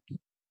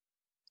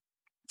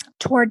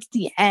towards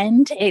the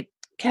end, it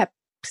kept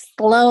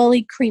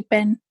slowly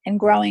creeping and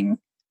growing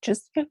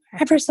just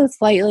ever so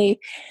slightly.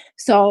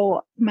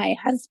 So my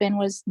husband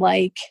was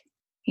like,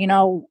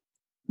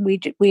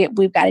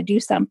 we've got to do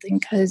something,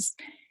 because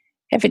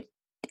if it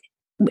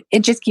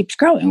just keeps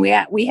growing,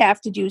 we have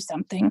to do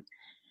something.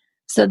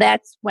 So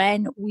that's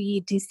when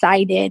we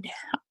decided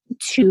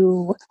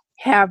to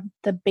have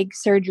the big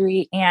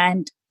surgery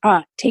and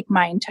take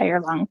my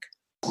entire lung.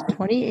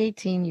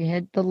 2018, you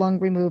had the lung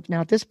removed. Now,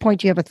 at this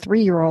point, you have a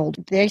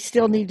 3-year-old. They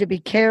still need to be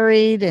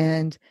carried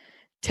and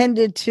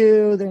tended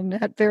to. They're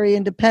not very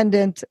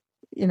independent,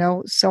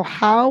 So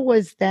how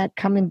was that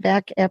coming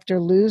back after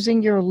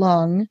losing your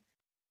lung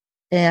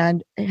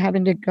and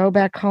having to go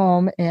back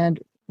home and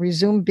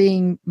resume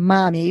being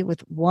mommy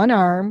with one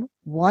arm,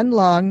 one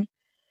lung?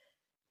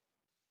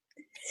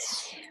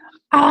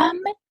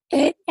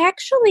 It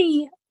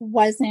actually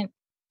wasn't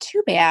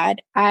too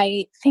bad.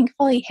 I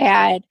thankfully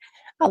had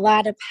a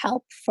lot of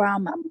help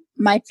from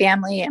my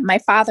family and my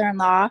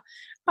father-in-law.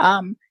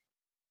 My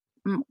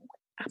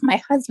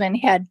husband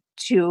had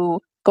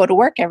to go to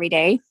work every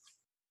day.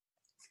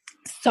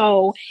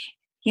 So,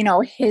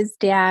 his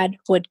dad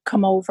would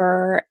come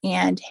over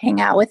and hang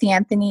out with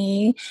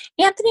Anthony.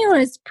 Anthony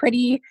was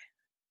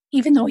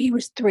even though he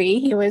was 3,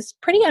 he was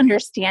pretty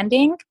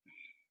understanding.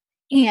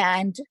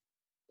 And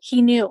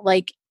he knew,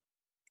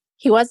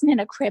 he wasn't in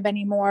a crib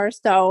anymore.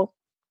 So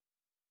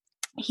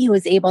he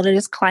was able to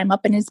just climb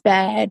up in his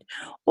bed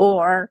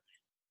or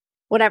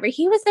whatever.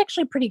 He was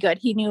actually pretty good.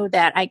 He knew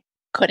that I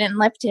couldn't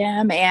lift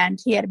him, and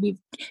he had to be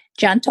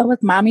gentle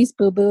with mommy's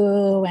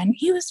boo-boo, and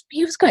he was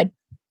good.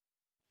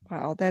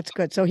 Wow, that's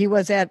good. So he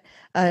was at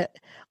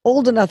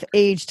old enough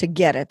age to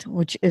get it,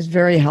 which is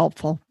very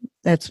helpful.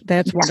 That's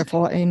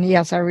wonderful. And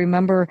yes, I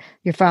remember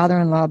your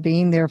father-in-law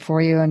being there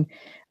for you and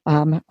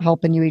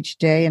helping you each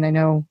day. And I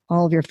know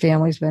all of your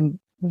family's been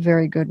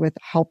very good with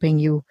helping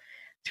you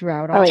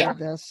throughout all of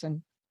this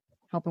and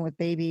helping with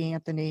baby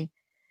Anthony.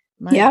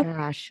 My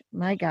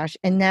gosh.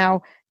 And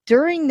now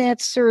during that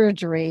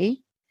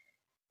surgery,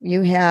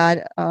 you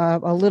had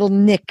a little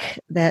nick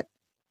that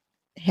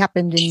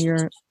happened in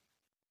your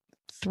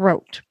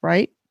throat,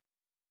 right?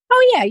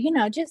 Oh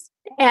yeah, just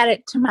add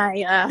it to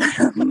my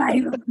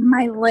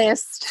my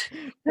list.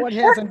 What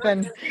hasn't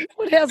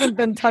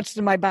been touched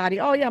in my body?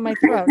 Oh yeah, my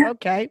throat.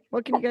 Okay,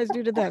 what can you guys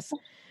do to this?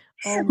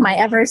 Oh my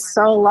ever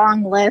so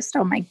long list.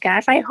 Oh my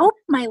gosh, I hope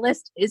my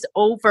list is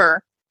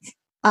over.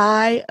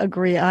 I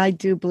agree. I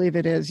do believe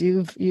it is.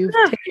 You've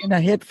taken a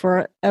hit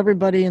for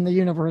everybody in the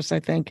universe, I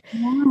think.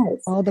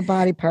 Yes. All the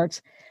body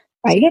parts.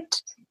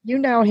 Right. You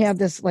now have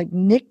this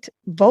nicked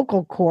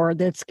vocal cord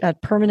that's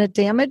got permanent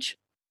damage.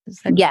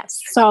 Yes.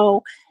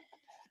 So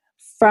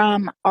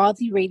from all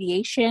the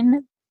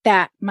radiation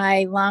that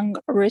my lung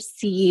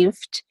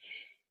received,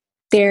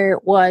 there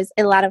was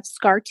a lot of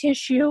scar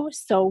tissue.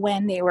 So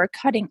when they were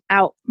cutting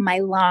out my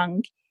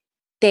lung,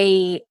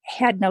 they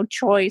had no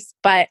choice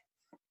but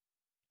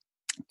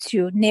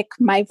to nick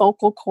my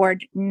vocal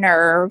cord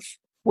nerve,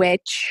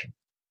 which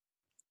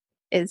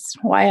is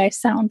why I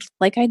sound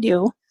like I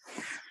do.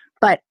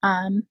 But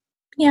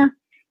yeah.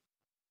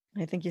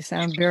 I think you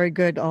sound very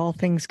good, all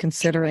things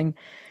considering.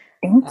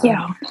 Thank you.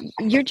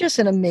 You're just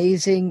an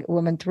amazing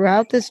woman.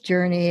 Throughout this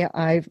journey,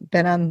 I've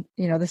been on,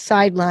 the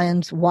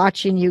sidelines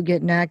watching you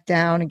get knocked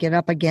down and get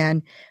up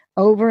again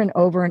over and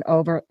over and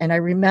over. And I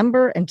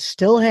remember and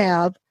still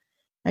have,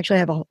 actually I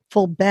have a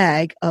full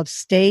bag of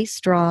Stay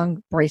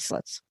Strong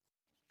bracelets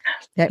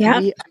that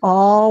we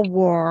all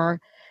wore.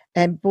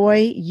 And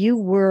boy, you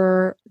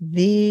were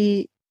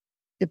the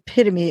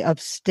epitome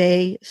of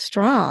stay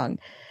strong.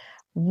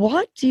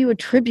 What do you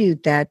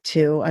attribute that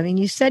to? I mean,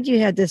 you said you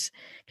had this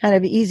kind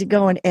of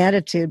easygoing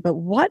attitude, but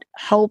what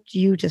helped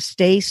you to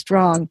stay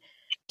strong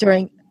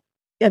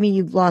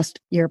you've lost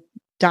your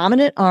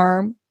dominant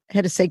arm,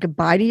 had to say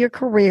goodbye to your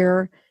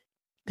career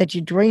that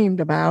you dreamed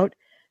about.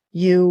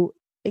 You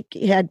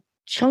had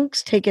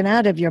chunks taken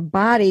out of your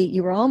body.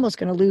 You were almost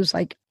going to lose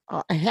like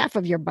a half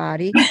of your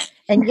body,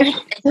 and yet you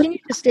continue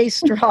to stay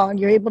strong.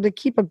 You're able to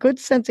keep a good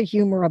sense of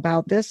humor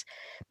about this.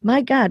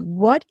 My God,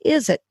 what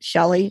is it,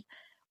 Shelley?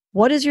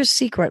 What is your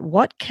secret?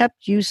 What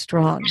kept you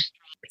strong?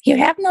 You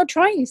have no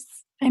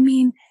choice. I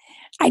mean,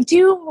 I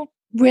do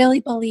really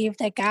believe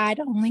that God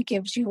only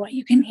gives you what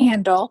you can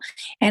handle.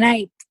 And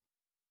I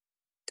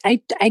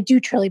do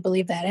truly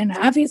believe that. And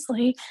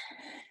obviously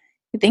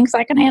he thinks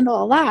I can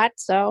handle a lot.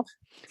 So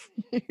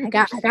I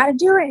got to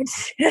do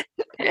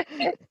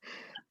it.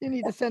 You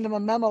need to send him a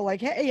memo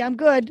like, hey, I'm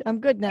good. I'm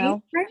good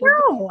now. I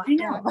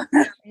know.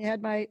 You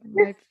had my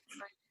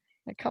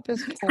cup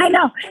is full. I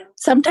know.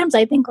 Sometimes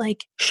I think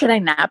like, should I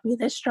not be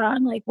this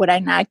strong? Like, would I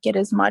not get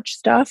as much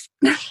stuff?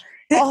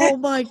 Oh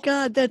my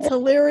God, that's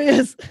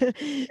hilarious.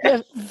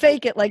 Yeah,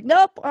 fake it. Like,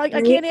 nope, I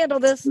can't handle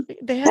this.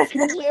 That's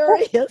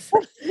hilarious.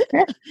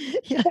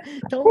 Yeah,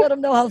 don't let him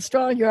know how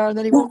strong you are, and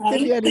then he won't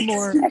give you any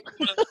more.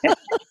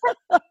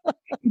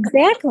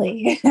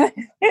 Exactly.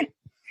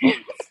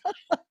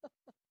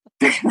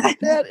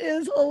 That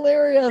is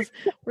hilarious.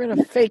 We're going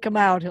to fake him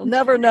out. He'll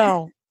never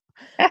know.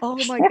 Oh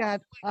my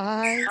God.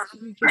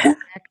 You just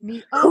crack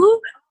me up.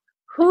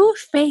 Who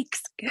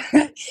fakes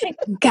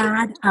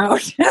God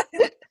out?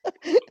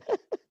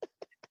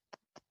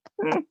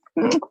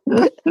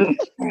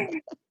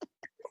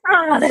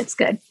 Oh, that's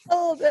good.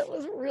 Oh, that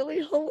was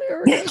really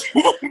hilarious.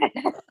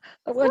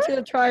 I want you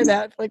to try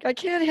that. Like, I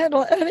can't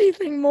handle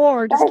anything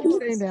more. Just keep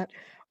saying that.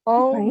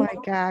 Oh my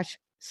gosh.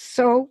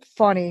 So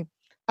funny.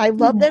 I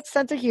love that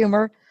sense of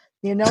humor.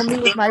 You know me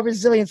with my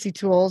resiliency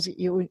tools.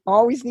 You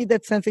always need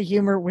that sense of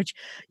humor, which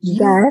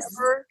you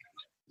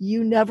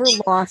never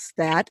lost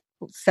that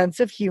sense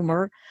of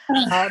humor.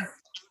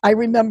 I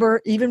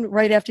remember even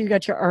right after you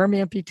got your arm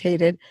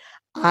amputated,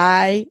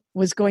 I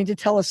was going to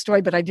tell a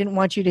story, but I didn't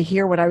want you to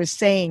hear what I was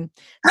saying.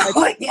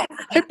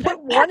 I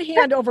put one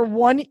hand over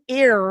one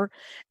ear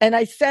and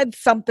I said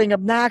something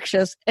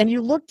obnoxious, and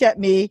you looked at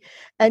me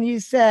and you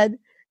said,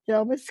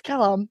 Miss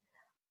Kellum,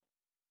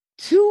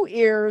 2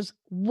 ears,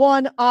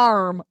 1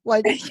 arm.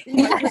 Like,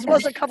 you're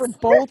supposed to cover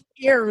both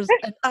ears.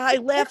 And I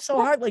laughed so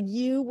hard. Like,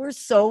 you were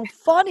so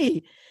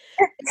funny.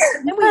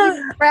 And then we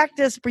even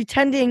practiced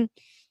pretending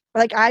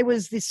like I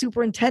was the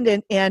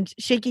superintendent and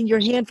shaking your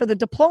hand for the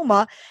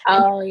diploma.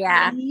 Oh,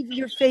 yeah. Leave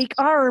your fake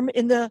arm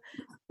in the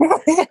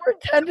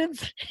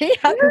superintendent's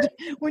hand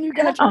when you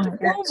got your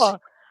diploma. Gosh.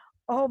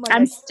 Oh my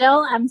God.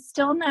 I'm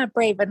still not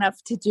brave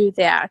enough to do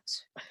that.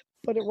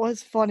 But it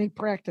was funny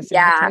practicing.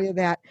 I'll tell you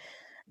that.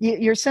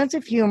 Your sense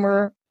of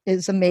humor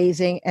is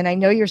amazing. And I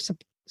know you're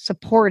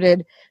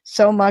supported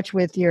so much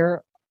with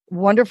your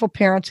wonderful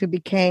parents who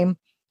became,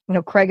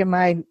 Craig and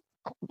my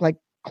like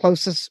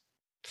closest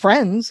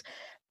friends.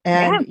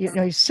 And,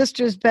 your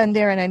sister's been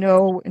there. And I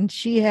know, and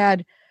she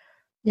had,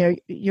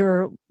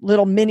 your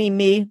little mini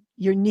me,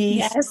 your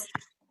niece. Yes.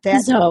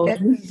 That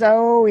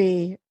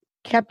Zoe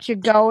kept you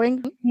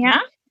going. Yeah.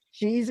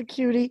 She's a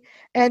cutie.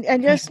 And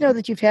just know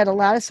that you've had a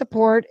lot of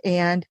support,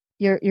 and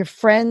your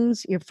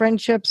friends, your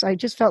friendships. I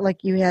just felt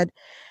like you had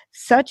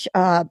such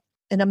an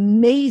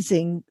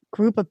amazing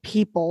group of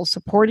people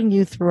supporting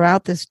you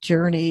throughout this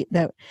journey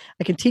that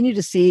I continue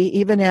to see,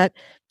 even at,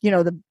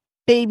 the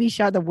baby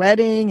shower, the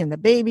wedding and the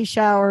baby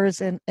showers.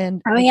 And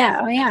oh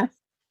yeah.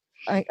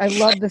 I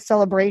love the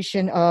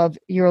celebration of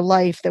your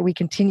life that we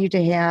continue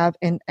to have.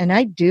 And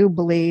I do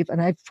believe,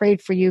 and I've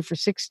prayed for you for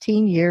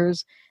 16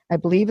 years. I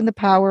believe in the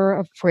power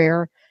of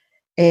prayer.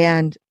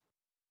 And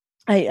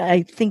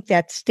I think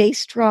that stay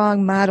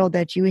strong motto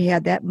that you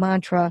had, that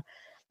mantra,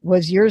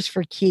 was yours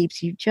for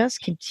keeps. You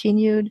just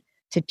continued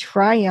to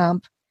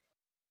triumph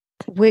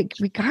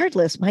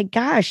regardless. My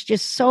gosh,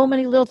 just so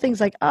many little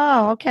things like,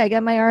 oh, okay, I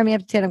got my arm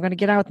amputated. I'm going to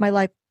get on with my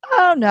life.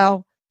 Oh,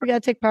 no, we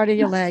got to take part of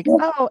your leg.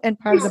 Oh, and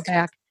part of the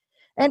back.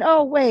 And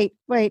oh, wait,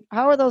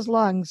 how are those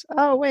lungs?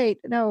 Oh, wait,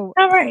 no.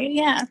 All right,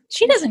 yeah.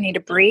 She doesn't need to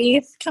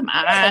breathe. Come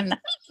on.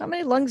 How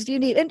many lungs do you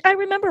need? And I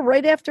remember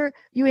right after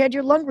you had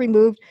your lung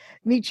removed,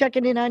 me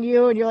checking in on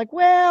you, and you're like,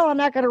 well, I'm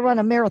not going to run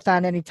a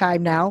marathon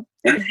anytime now.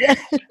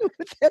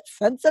 With that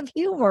sense of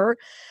humor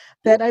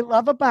that I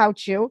love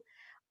about you.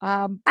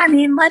 I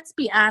mean, let's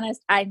be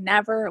honest. I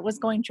never was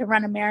going to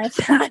run a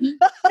marathon.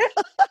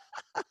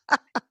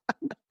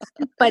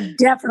 but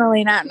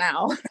definitely not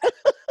now.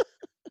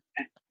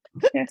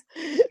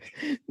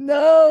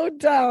 No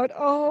doubt.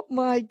 Oh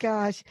my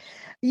gosh.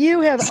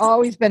 You have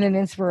always been an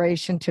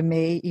inspiration to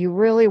me. You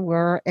really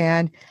were.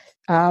 And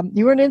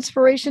you were an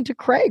inspiration to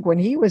Craig when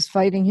he was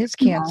fighting his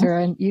cancer.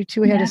 And you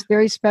two had this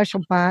very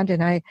special bond.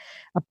 And I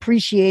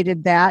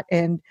appreciated that.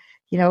 And,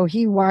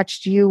 he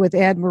watched you with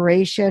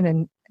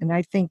admiration. And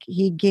I think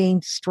he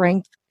gained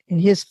strength in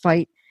his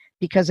fight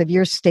because of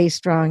your stay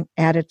strong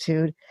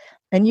attitude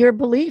and your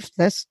belief.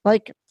 That's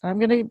like, I'm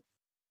going to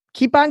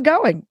keep on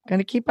going,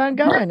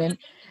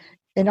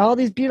 and all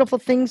these beautiful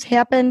things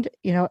happened,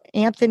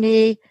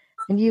 Anthony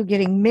and you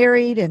getting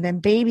married and then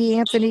baby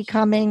Anthony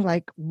coming,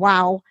 like,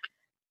 wow,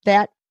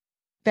 that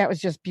was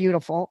just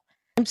beautiful.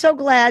 I'm so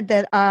glad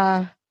that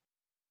our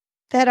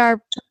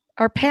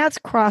paths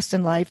crossed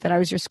in life, that I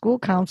was your school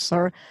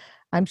counselor.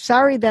 I'm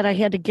sorry that I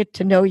had to get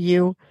to know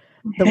you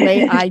the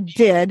way I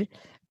did,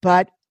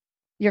 but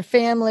your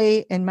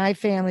family and my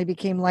family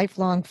became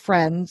lifelong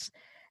friends.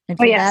 And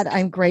for that,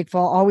 I'm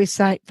grateful, always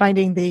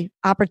finding the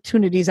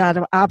opportunities out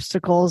of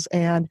obstacles.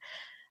 And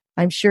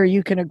I'm sure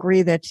you can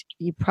agree that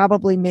you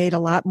probably made a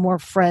lot more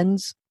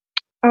friends.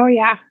 Oh,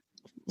 yeah.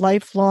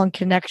 Lifelong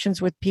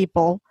connections with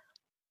people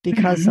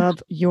because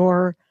of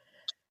your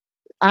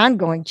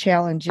ongoing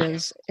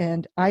challenges.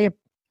 And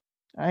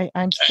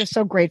I'm just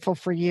so grateful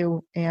for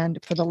you and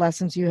for the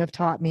lessons you have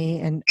taught me.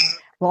 And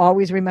will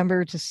always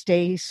remember to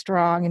stay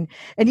strong.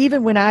 And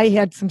even when I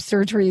had some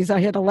surgeries,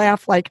 I had to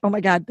laugh like, oh my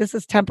God, this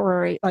is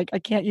temporary. Like, I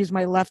can't use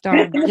my left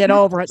arm. Get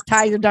over it.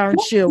 Tie the darn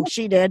shoe.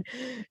 She did.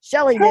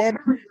 Shelley did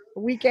a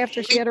week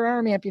after she had her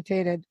arm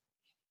amputated.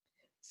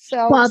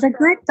 So, well,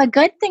 the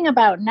good thing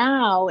about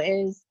now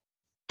is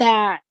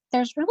that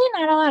there's really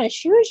not a lot of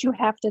shoes you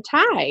have to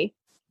tie.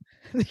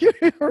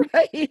 You're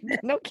right.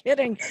 No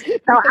kidding.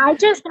 So I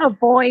just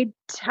avoid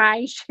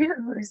tie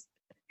shoes.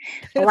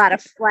 A lot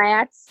of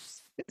flats.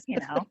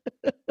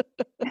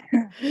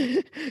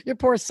 Your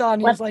poor son,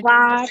 he's like,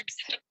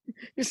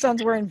 your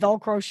son's wearing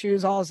Velcro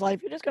shoes all his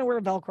life. You're just going to wear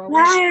Velcro.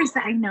 Yes,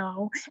 I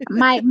know.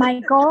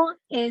 My goal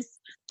is,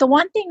 the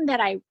one thing that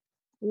I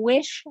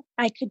wish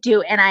I could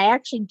do, and I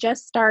actually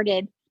just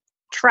started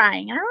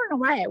trying, I don't know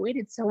why I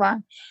waited so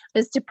long,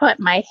 is to put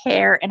my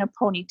hair in a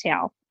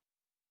ponytail.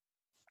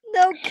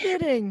 No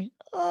kidding.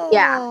 Oh.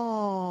 Yeah.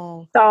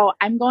 So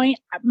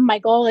my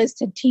goal is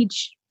to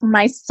teach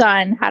my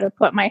son how to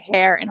put my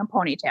hair in a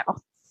ponytail.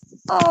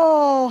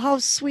 Oh, how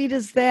sweet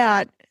is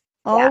that?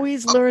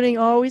 Always learning,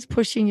 always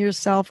pushing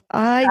yourself.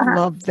 I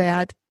love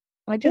that.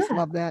 I just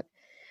love that.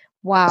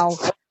 Wow.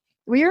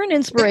 Well, you're an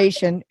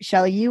inspiration,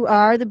 Shelley. You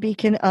are the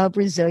beacon of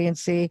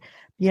resiliency.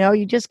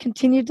 You just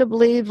continue to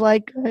believe,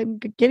 like, I'm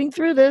getting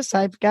through this.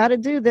 I've got to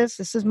do this.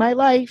 This is my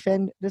life,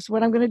 and this is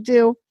what I'm going to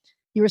do.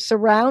 You were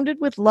surrounded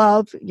with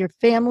love, your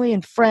family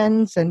and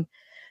friends, and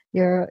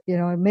your,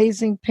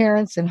 amazing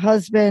parents and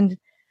husband,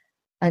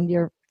 and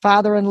your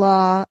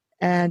father-in-law.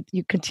 And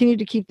you continue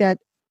to keep that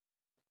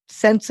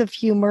sense of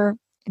humor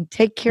and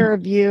take care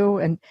of you.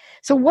 And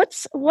so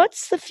what's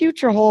the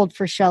future hold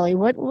for Shelley?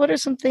 What are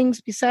some things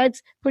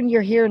besides putting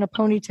your hair in a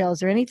ponytail?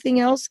 Is there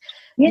anything else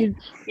you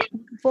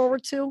look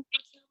forward to?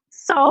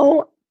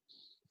 So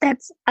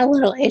that's a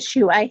little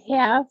issue I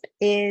have,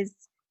 is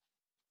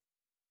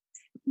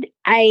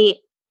I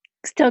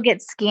still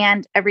get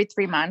scanned every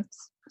 3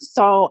 months.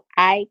 So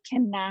I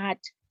cannot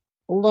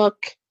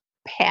look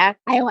past.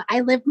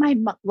 I live my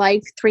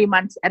life 3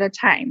 months at a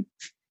time.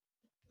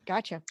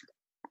 Gotcha.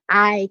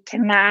 I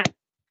can't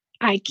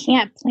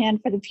plan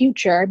for the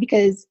future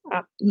because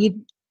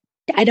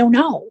I don't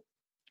know.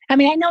 I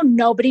mean, I know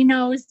nobody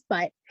knows,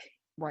 but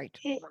right.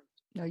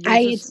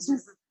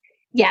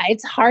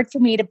 It's hard for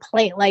me to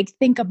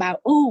think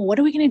about, what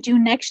are we going to do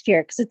next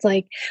year? Because it's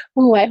like,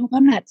 I hope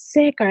I'm not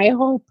sick, or I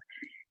hope,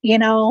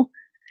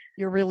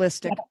 you're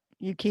realistic.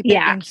 You keep it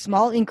in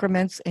small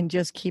increments and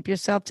just keep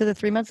yourself to the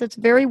 3 months. That's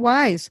very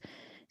wise.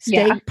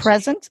 Stay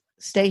present,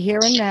 stay here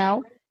and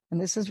now.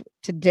 And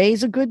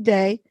today's a good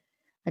day.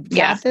 I've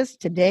got this.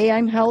 Today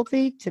I'm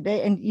healthy.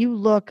 Today, and you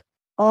look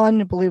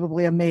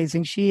unbelievably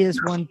amazing. She is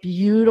one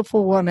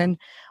beautiful woman.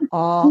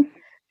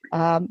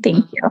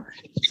 Thank you.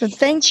 So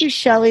thank you,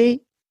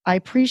 Shelley. I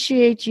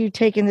appreciate you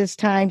taking this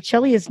time.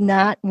 Shelley is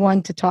not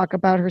one to talk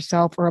about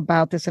herself or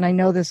about this. And I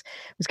know this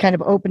was kind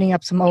of opening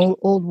up some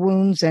old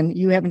wounds and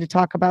you having to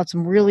talk about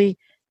some really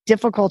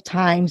difficult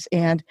times.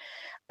 And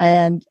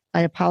I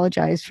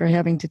apologize for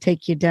having to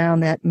take you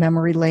down that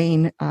memory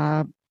lane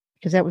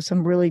because that was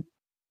some really,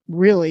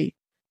 really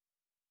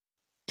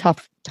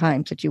tough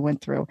times that you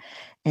went through.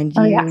 And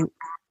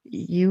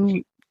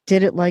you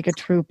did it like a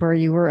trooper.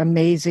 You were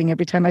amazing.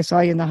 Every time I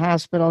saw you in the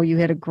hospital, you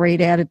had a great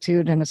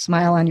attitude and a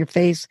smile on your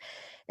face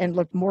and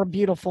looked more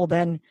beautiful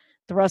than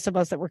the rest of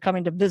us that were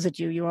coming to visit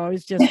you. You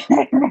always just,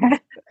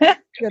 that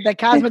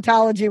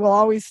cosmetology will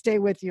always stay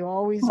with you.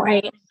 Always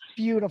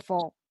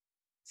beautiful.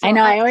 So I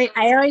know. I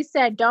always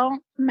said,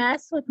 don't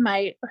mess with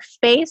my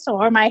face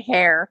or my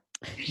hair.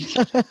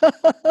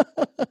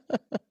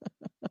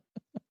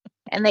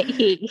 And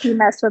he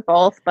messed with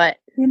both, but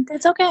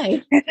that's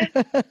okay.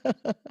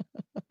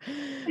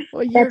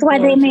 Well, you're That's why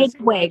they gorgeous.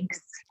 make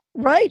wigs.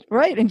 Right,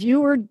 right. And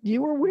you were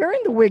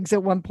wearing the wigs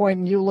at one point,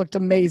 and you looked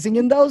amazing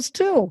in those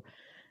too.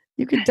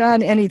 You could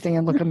don anything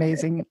and look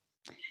amazing.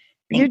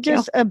 You're Thank you.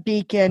 just a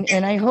beacon,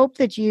 and I hope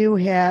that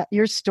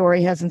your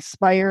story has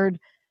inspired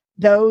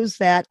those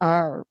that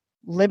are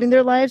living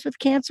their lives with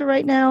cancer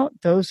right now,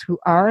 those who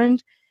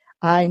aren't.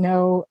 I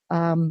know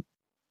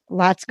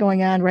lots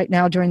going on right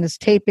now during this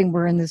taping.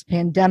 We're in this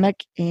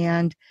pandemic,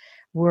 and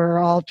we're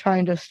all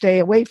trying to stay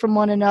away from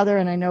one another.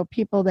 And I know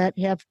people that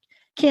have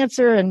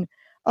cancer and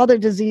other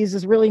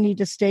diseases really need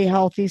to stay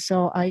healthy.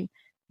 So I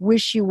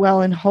wish you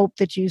well and hope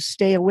that you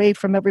stay away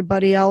from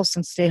everybody else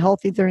and stay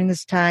healthy during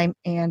this time.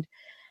 And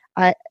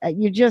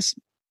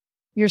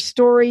your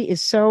story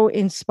is so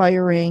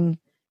inspiring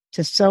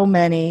to so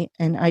many,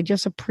 and I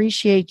just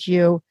appreciate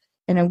you,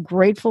 and I'm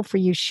grateful for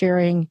you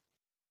sharing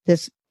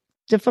this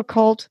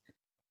difficult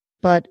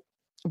but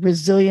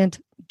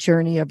resilient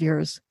journey of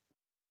yours.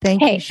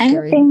 Thank you,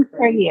 Sherry. Anything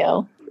for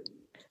you.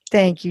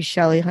 Thank you,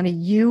 Shelley. Honey,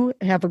 you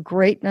have a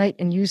great night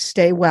and you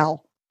stay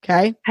well,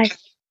 okay?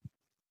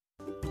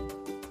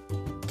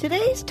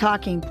 Today's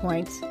talking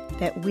points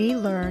that we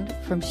learned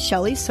from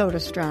Shelley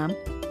Soderstrom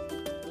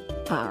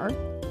are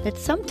that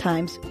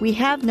sometimes we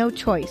have no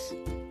choice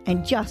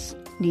and just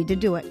need to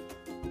do it.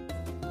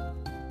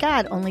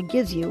 God only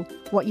gives you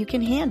what you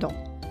can handle,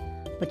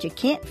 but you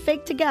can't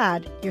fake to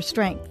God your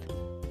strength.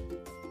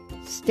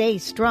 Stay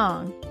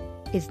strong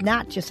is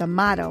not just a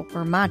motto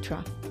or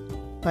mantra,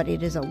 but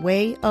it is a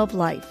way of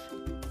life.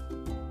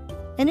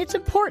 And it's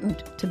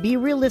important to be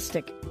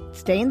realistic,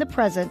 stay in the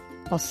present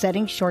while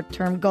setting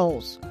short-term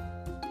goals.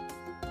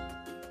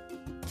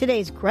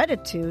 Today's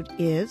gratitude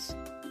is: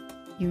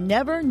 you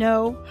never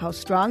know how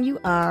strong you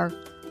are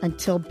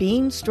until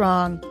being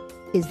strong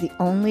is the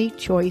only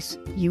choice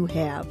you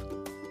have.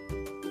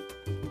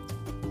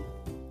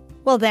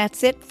 Well,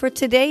 that's it for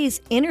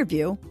today's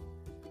interview.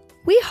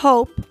 We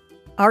hope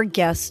our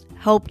guest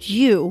helped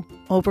you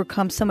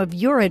overcome some of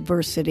your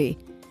adversity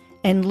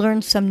and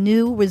learn some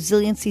new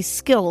resiliency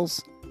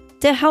skills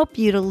to help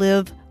you to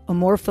live a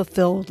more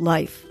fulfilled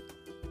life.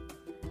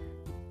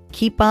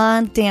 Keep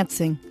on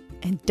dancing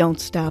and don't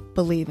stop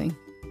believing.